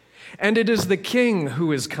out. And it is the king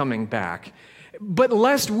who is coming back. But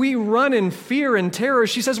lest we run in fear and terror,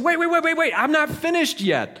 she says, wait, I'm not finished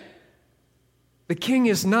yet. The king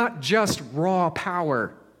is not just raw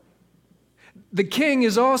power. The king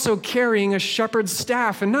is also carrying a shepherd's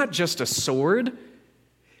staff and not just a sword.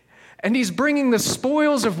 And he's bringing the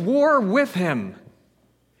spoils of war with him.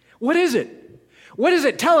 What is it? What is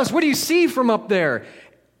it? Tell us, what do you see from up there?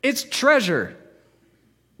 It's treasure.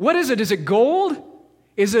 What is it? Is it gold?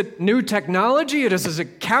 Is it new technology? Is it a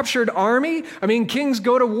captured army? I mean, kings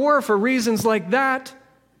go to war for reasons like that.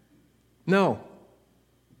 No.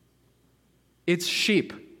 It's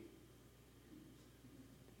sheep.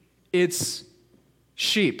 It's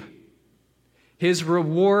sheep. His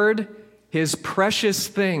reward, his precious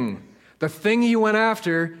thing, the thing he went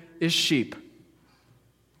after is sheep.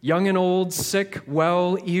 Young and old, sick,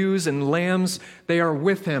 well, ewes and lambs, they are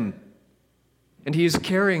with him. And he is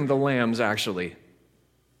carrying the lambs, actually.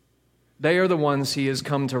 They are the ones he has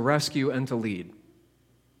come to rescue and to lead.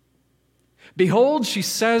 Behold, she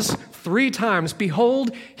says 3 times,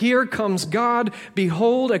 behold, here comes God.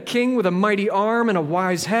 Behold, a king with a mighty arm and a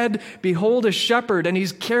wise head. Behold, a shepherd, and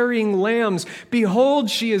he's carrying lambs. Behold,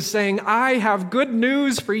 she is saying, I have good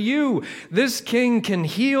news for you. This king can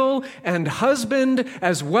heal and husband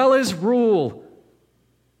as well as rule.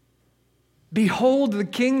 Behold the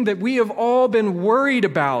king that we have all been worried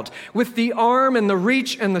about, with the arm and the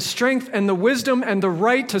reach and the strength and the wisdom and the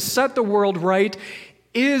right to set the world right,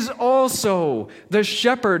 is also the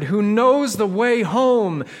shepherd who knows the way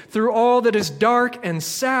home through all that is dark and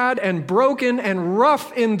sad and broken and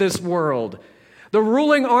rough in this world. The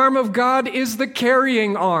ruling arm of God is the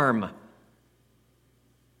carrying arm.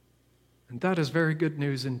 And that is very good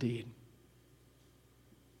news indeed.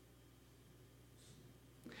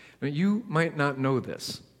 Now, you might not know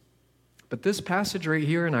this, but this passage right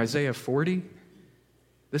here in Isaiah 40,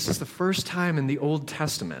 this is the first time in the Old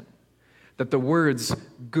Testament that the words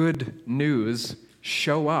good news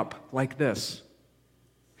show up like this.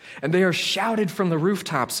 And they are shouted from the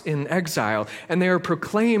rooftops in exile, and they are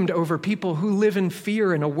proclaimed over people who live in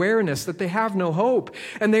fear and awareness that they have no hope.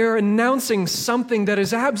 And they are announcing something that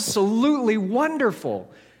is absolutely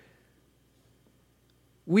wonderful.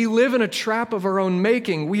 We live in a trap of our own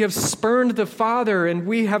making. We have spurned the Father, and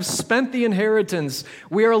we have spent the inheritance.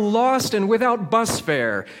 We are lost and without bus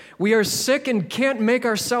fare. We are sick and can't make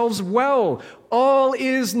ourselves well. All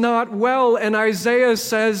is not well, and Isaiah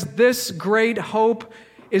says this great hope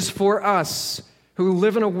is for us who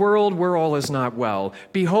live in a world where all is not well.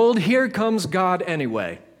 Behold, here comes God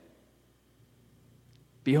anyway.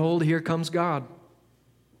 Behold, here comes God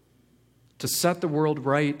to set the world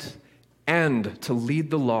right and to lead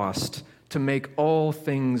the lost, to make all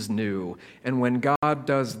things new. And when God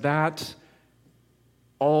does that,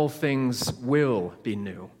 all things will be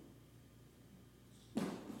new.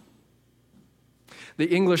 The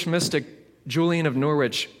English mystic Julian of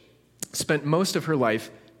Norwich spent most of her life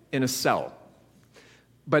in a cell,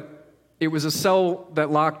 but it was a cell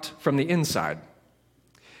that locked from the inside,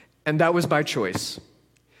 and that was by choice.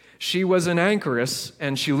 She was an anchoress,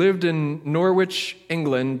 and she lived in Norwich,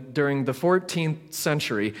 England during the 14th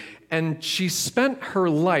century, and she spent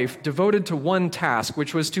her life devoted to one task,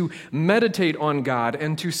 which was to meditate on God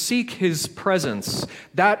and to seek His presence.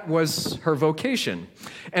 That was her vocation.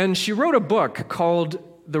 And she wrote a book called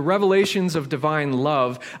The Revelations of Divine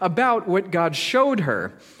Love about what God showed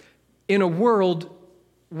her in a world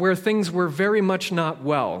where things were very much not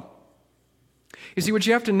well. You see, what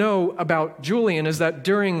you have to know about Julian is that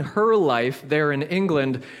during her life there in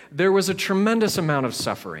England, there was a tremendous amount of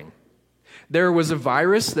suffering. There was a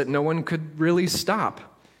virus that no one could really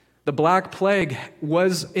stop. The Black Plague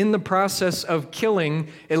was in the process of killing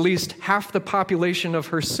at least half the population of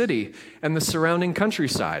her city and the surrounding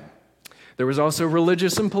countryside. There was also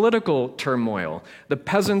religious and political turmoil. The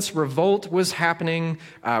peasants' revolt was happening,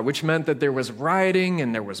 which meant that there was rioting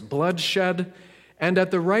and there was bloodshed. And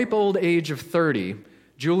at the ripe old age of 30,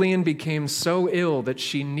 Julian became so ill that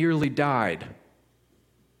she nearly died.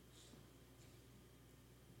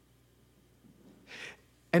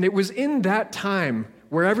 And it was in that time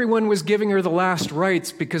where everyone was giving her the last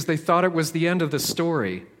rites because they thought it was the end of the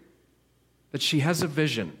story that she has a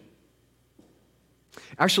vision.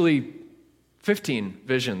 Actually, 15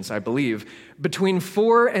 visions, I believe. Between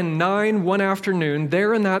 4 and 9 one afternoon,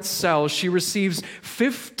 there in that cell, she receives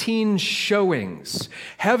 15 showings.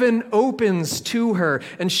 Heaven opens to her,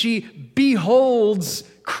 and she beholds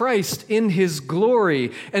Christ in His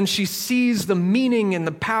glory, and she sees the meaning and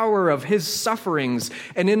the power of His sufferings.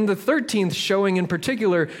 And in the 13th showing in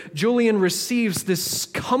particular, Julian receives this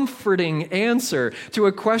comforting answer to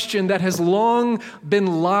a question that has long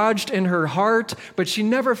been lodged in her heart, but she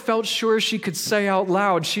never felt sure she could say out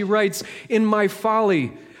loud. She writes, "In my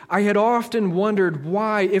folly, I had often wondered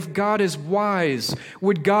why, if God is wise,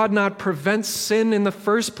 would God not prevent sin in the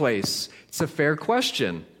first place?" It's a fair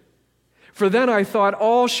question. "For then I thought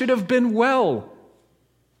all should have been well.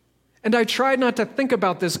 And I tried not to think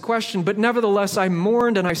about this question, but nevertheless I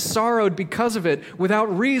mourned and I sorrowed because of it,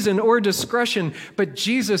 without reason or discretion. But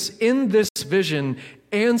Jesus, in this vision,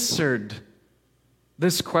 answered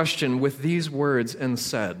this question with these words and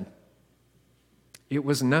said, 'It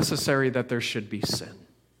was necessary that there should be sin,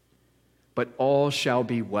 but all shall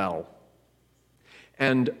be well.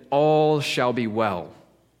 And all shall be well.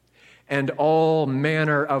 And all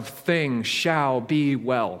manner of things shall be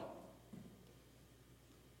well.'"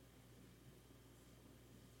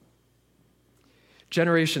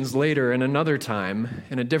 Generations later, in another time,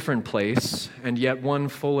 in a different place, and yet one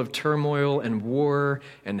full of turmoil and war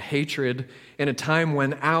and hatred, in a time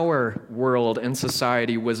when our world and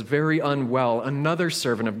society was very unwell, another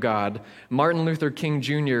servant of God, Martin Luther King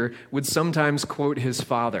Jr., would sometimes quote his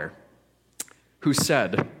father, who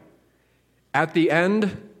said, "At the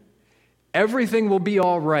end, everything will be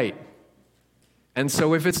all right. And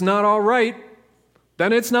so if it's not all right,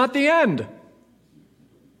 then it's not the end."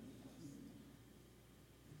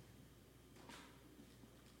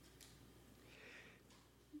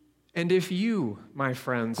 And if you, my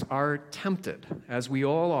friends, are tempted, as we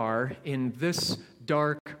all are in this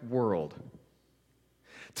dark world,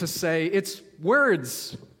 to say, "It's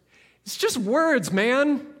words. It's just words,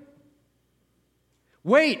 man.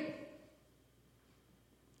 Wait.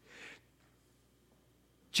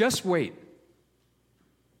 Just wait."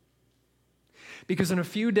 Because in a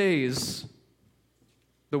few days,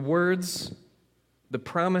 the words, the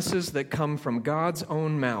promises that come from God's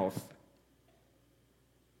own mouth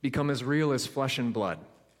become as real as flesh and blood.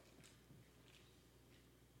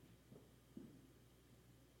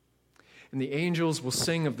 And the angels will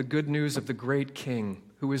sing of the good news of the great King,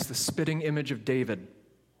 who is the spitting image of David,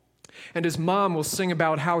 And his mom will sing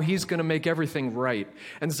about how he's going to make everything right.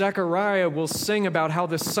 And Zechariah will sing about how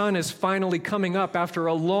the sun is finally coming up after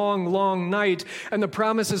a long, long night. And the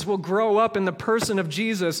promises will grow up in the person of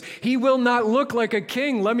Jesus. He will not look like a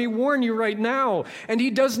king, let me warn you right now. And he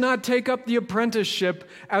does not take up the apprenticeship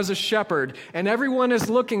as a shepherd. And everyone is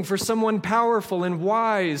looking for someone powerful and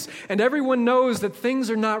wise. And everyone knows that things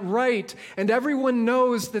are not right. And everyone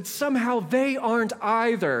knows that somehow they aren't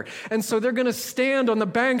either. And so they're going to stand on the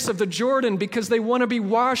banks of the Jordan because they want to be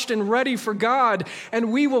washed and ready for God.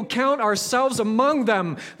 And we will count ourselves among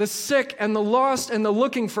them, the sick and the lost and the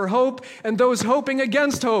looking for hope and those hoping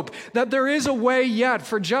against hope, that there is a way yet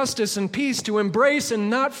for justice and peace to embrace and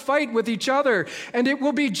not fight with each other. And it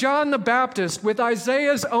will be John the Baptist with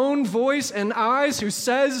Isaiah's own voice and eyes who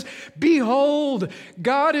says, "Behold,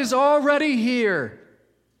 God is already here.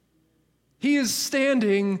 He is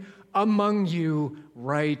standing among you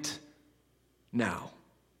right now."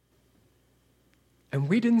 And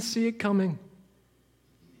we didn't see it coming.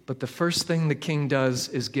 But the first thing the king does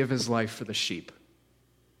is give his life for the sheep.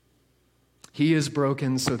 He is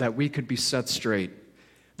broken so that we could be set straight.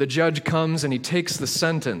 The judge comes and he takes the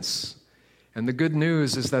sentence. And the good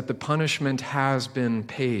news is that the punishment has been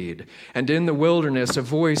paid. And in the wilderness, a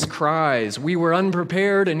voice cries, "We were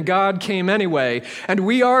unprepared and God came anyway. And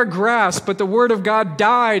we are grass, but the word of God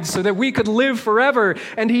died so that we could live forever.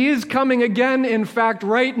 And he is coming again. In fact,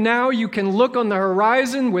 right now you can look on the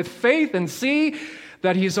horizon with faith and see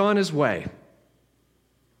that he's on his way."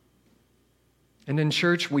 And in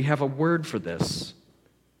church, we have a word for this.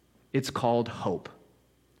 It's called hope.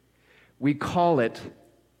 We call it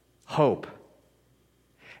hope.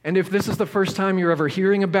 And if this is the first time you're ever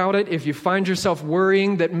hearing about it, if you find yourself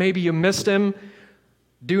worrying that maybe you missed him,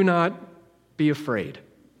 do not be afraid.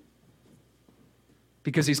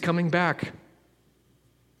 Because he's coming back.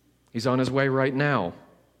 He's on his way right now.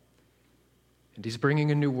 And he's bringing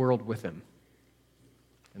a new world with him.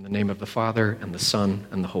 In the name of the Father, and the Son,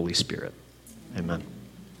 and the Holy Spirit. Amen.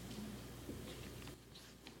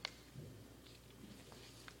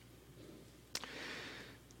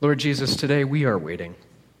 Lord Jesus, today we are waiting.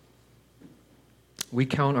 We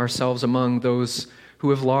count ourselves among those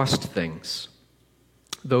who have lost things,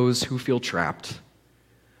 those who feel trapped,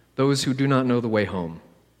 those who do not know the way home,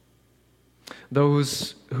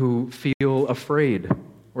 those who feel afraid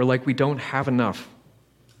or like we don't have enough.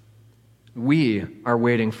 We are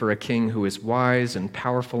waiting for a king who is wise and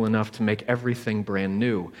powerful enough to make everything brand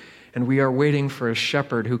new. And we are waiting for a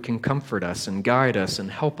shepherd who can comfort us and guide us and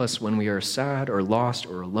help us when we are sad or lost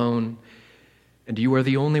or alone. And you are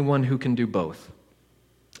the only one who can do both.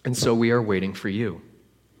 And so we are waiting for you.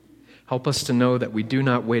 Help us to know that we do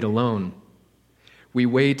not wait alone. We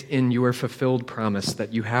wait in your fulfilled promise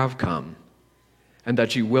that you have come and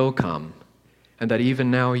that you will come and that even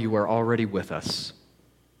now you are already with us.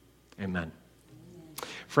 Amen.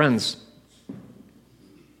 Friends,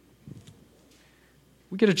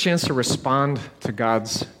 we get a chance to respond to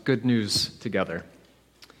God's good news together.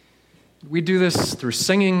 We do this through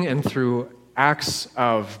singing and through acts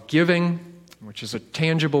of giving, which is a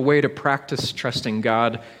tangible way to practice trusting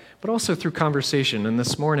God, but also through conversation. And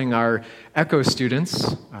this morning, our ECHO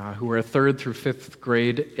students, who are 3rd through 5th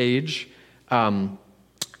grade age, have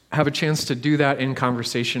a chance to do that in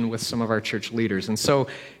conversation with some of our church leaders. And so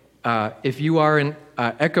if you are an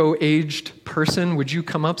ECHO-aged person, would you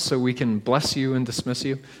come up so we can bless you and dismiss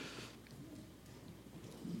you?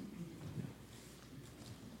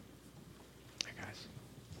 Hey, guys.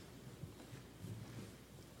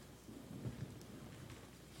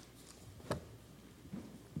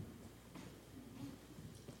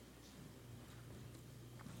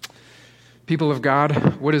 People of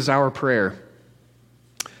God, what is our prayer?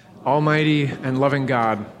 Almighty and loving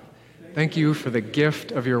God, thank you for the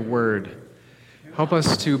gift of your word. Help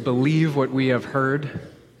us to believe what we have heard,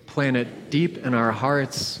 plant it deep in our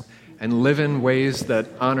hearts, and live in ways that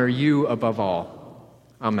honor you above all.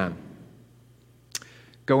 Amen.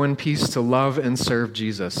 Go in peace to love and serve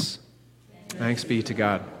Jesus. Thanks be to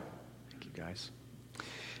God. Thank you, guys.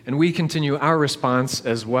 And we continue our response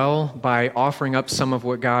as well by offering up some of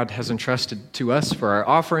what God has entrusted to us for our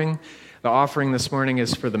offering. The offering this morning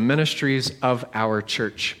is for the ministries of our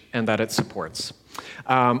church and that it supports.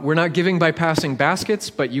 We're not giving by passing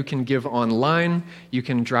baskets, but you can give online. You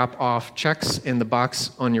can drop off checks in the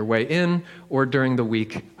box on your way in or during the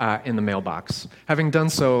week in the mailbox. Having done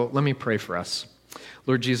so, let me pray for us.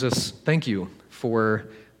 Lord Jesus, thank you for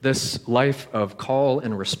this life of call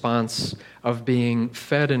and response, of being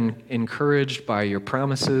fed and encouraged by your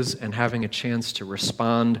promises and having a chance to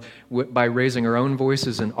respond by raising our own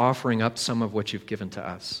voices and offering up some of what you've given to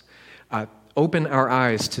us. Open our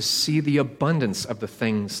eyes to see the abundance of the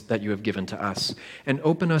things that you have given to us, and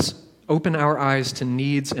open our eyes to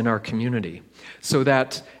needs in our community, so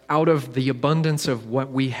that out of the abundance of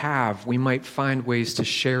what we have, we might find ways to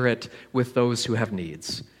share it with those who have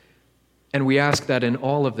needs. And we ask that in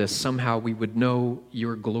all of this, somehow we would know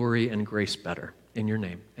your glory and grace better. In your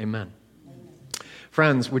name, amen.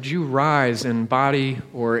 Friends, would you rise in body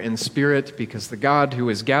or in spirit, because the God who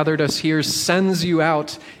has gathered us here sends you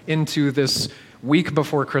out into this week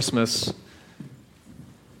before Christmas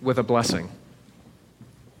with a blessing.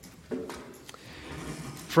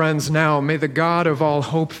 Friends, now may the God of all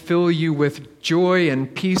hope fill you with joy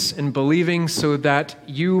and peace in believing, so that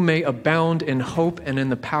you may abound in hope and in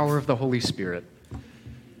the power of the Holy Spirit.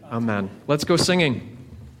 Amen. Let's go singing.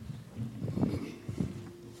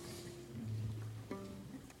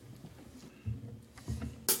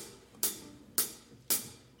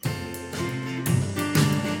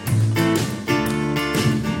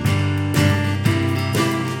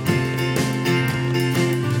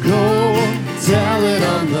 Tell it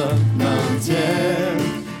on the mountain,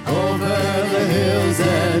 over the hills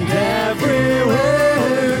and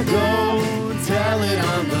everywhere. Go tell it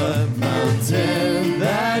on the mountain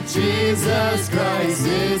that Jesus Christ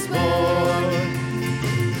is born.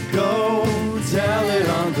 Go tell it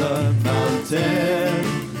on the mountain,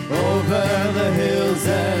 over the hills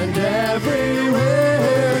and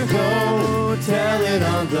everywhere. Go tell it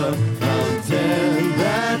on the mountain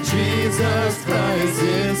that Jesus Christ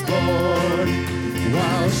is born.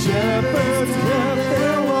 While shepherds kept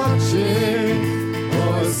there watching,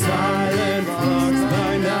 or silent flocks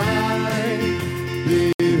by night,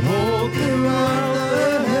 behold, throughout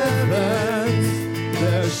the heavens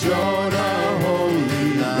there shone a holy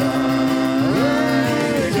light.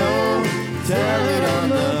 Go tell it on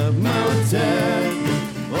the mountain,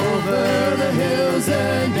 over the hills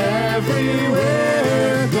and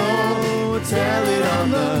everywhere. Go tell it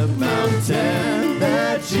on the mountain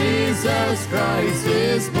that Jesus Christ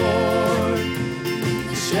is born.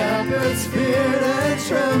 Shepherds feared and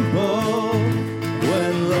trembled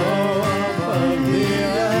when lo above the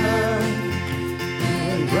earth,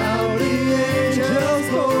 and rowdy angels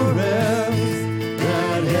chorused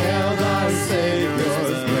that hailed our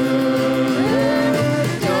Savior's birth.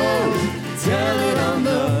 Go tell it on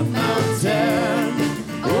the mountain,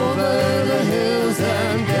 over the hills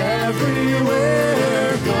and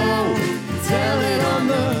everywhere. Go tell it on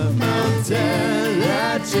the mountain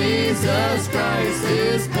that Jesus Christ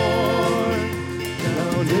is born.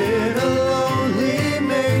 Down in a lonely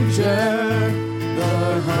manger,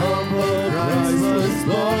 the humble Christ was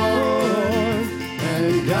born,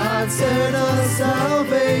 and God sent us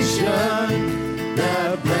salvation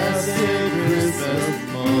that blessed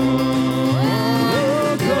Christmas morn.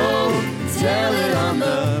 Go tell it on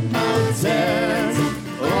the mountain,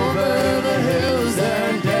 over the hills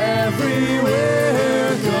and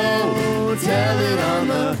everywhere. Go tell it on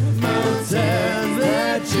the mountain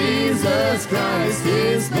that Jesus Christ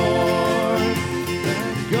is born.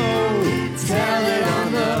 And go tell it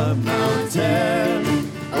on the mountain,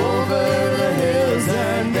 over the hills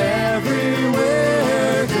and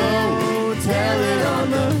everywhere. Go tell it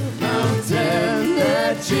on the mountain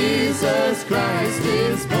that Jesus Christ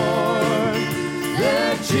is born.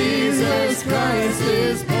 That Jesus Christ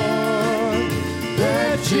is born.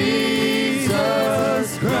 That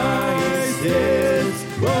Jesus Christ is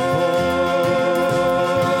born.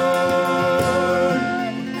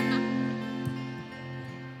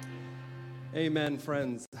 Amen,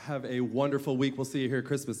 friends. Have a wonderful week. We'll see you here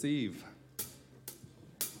Christmas Eve.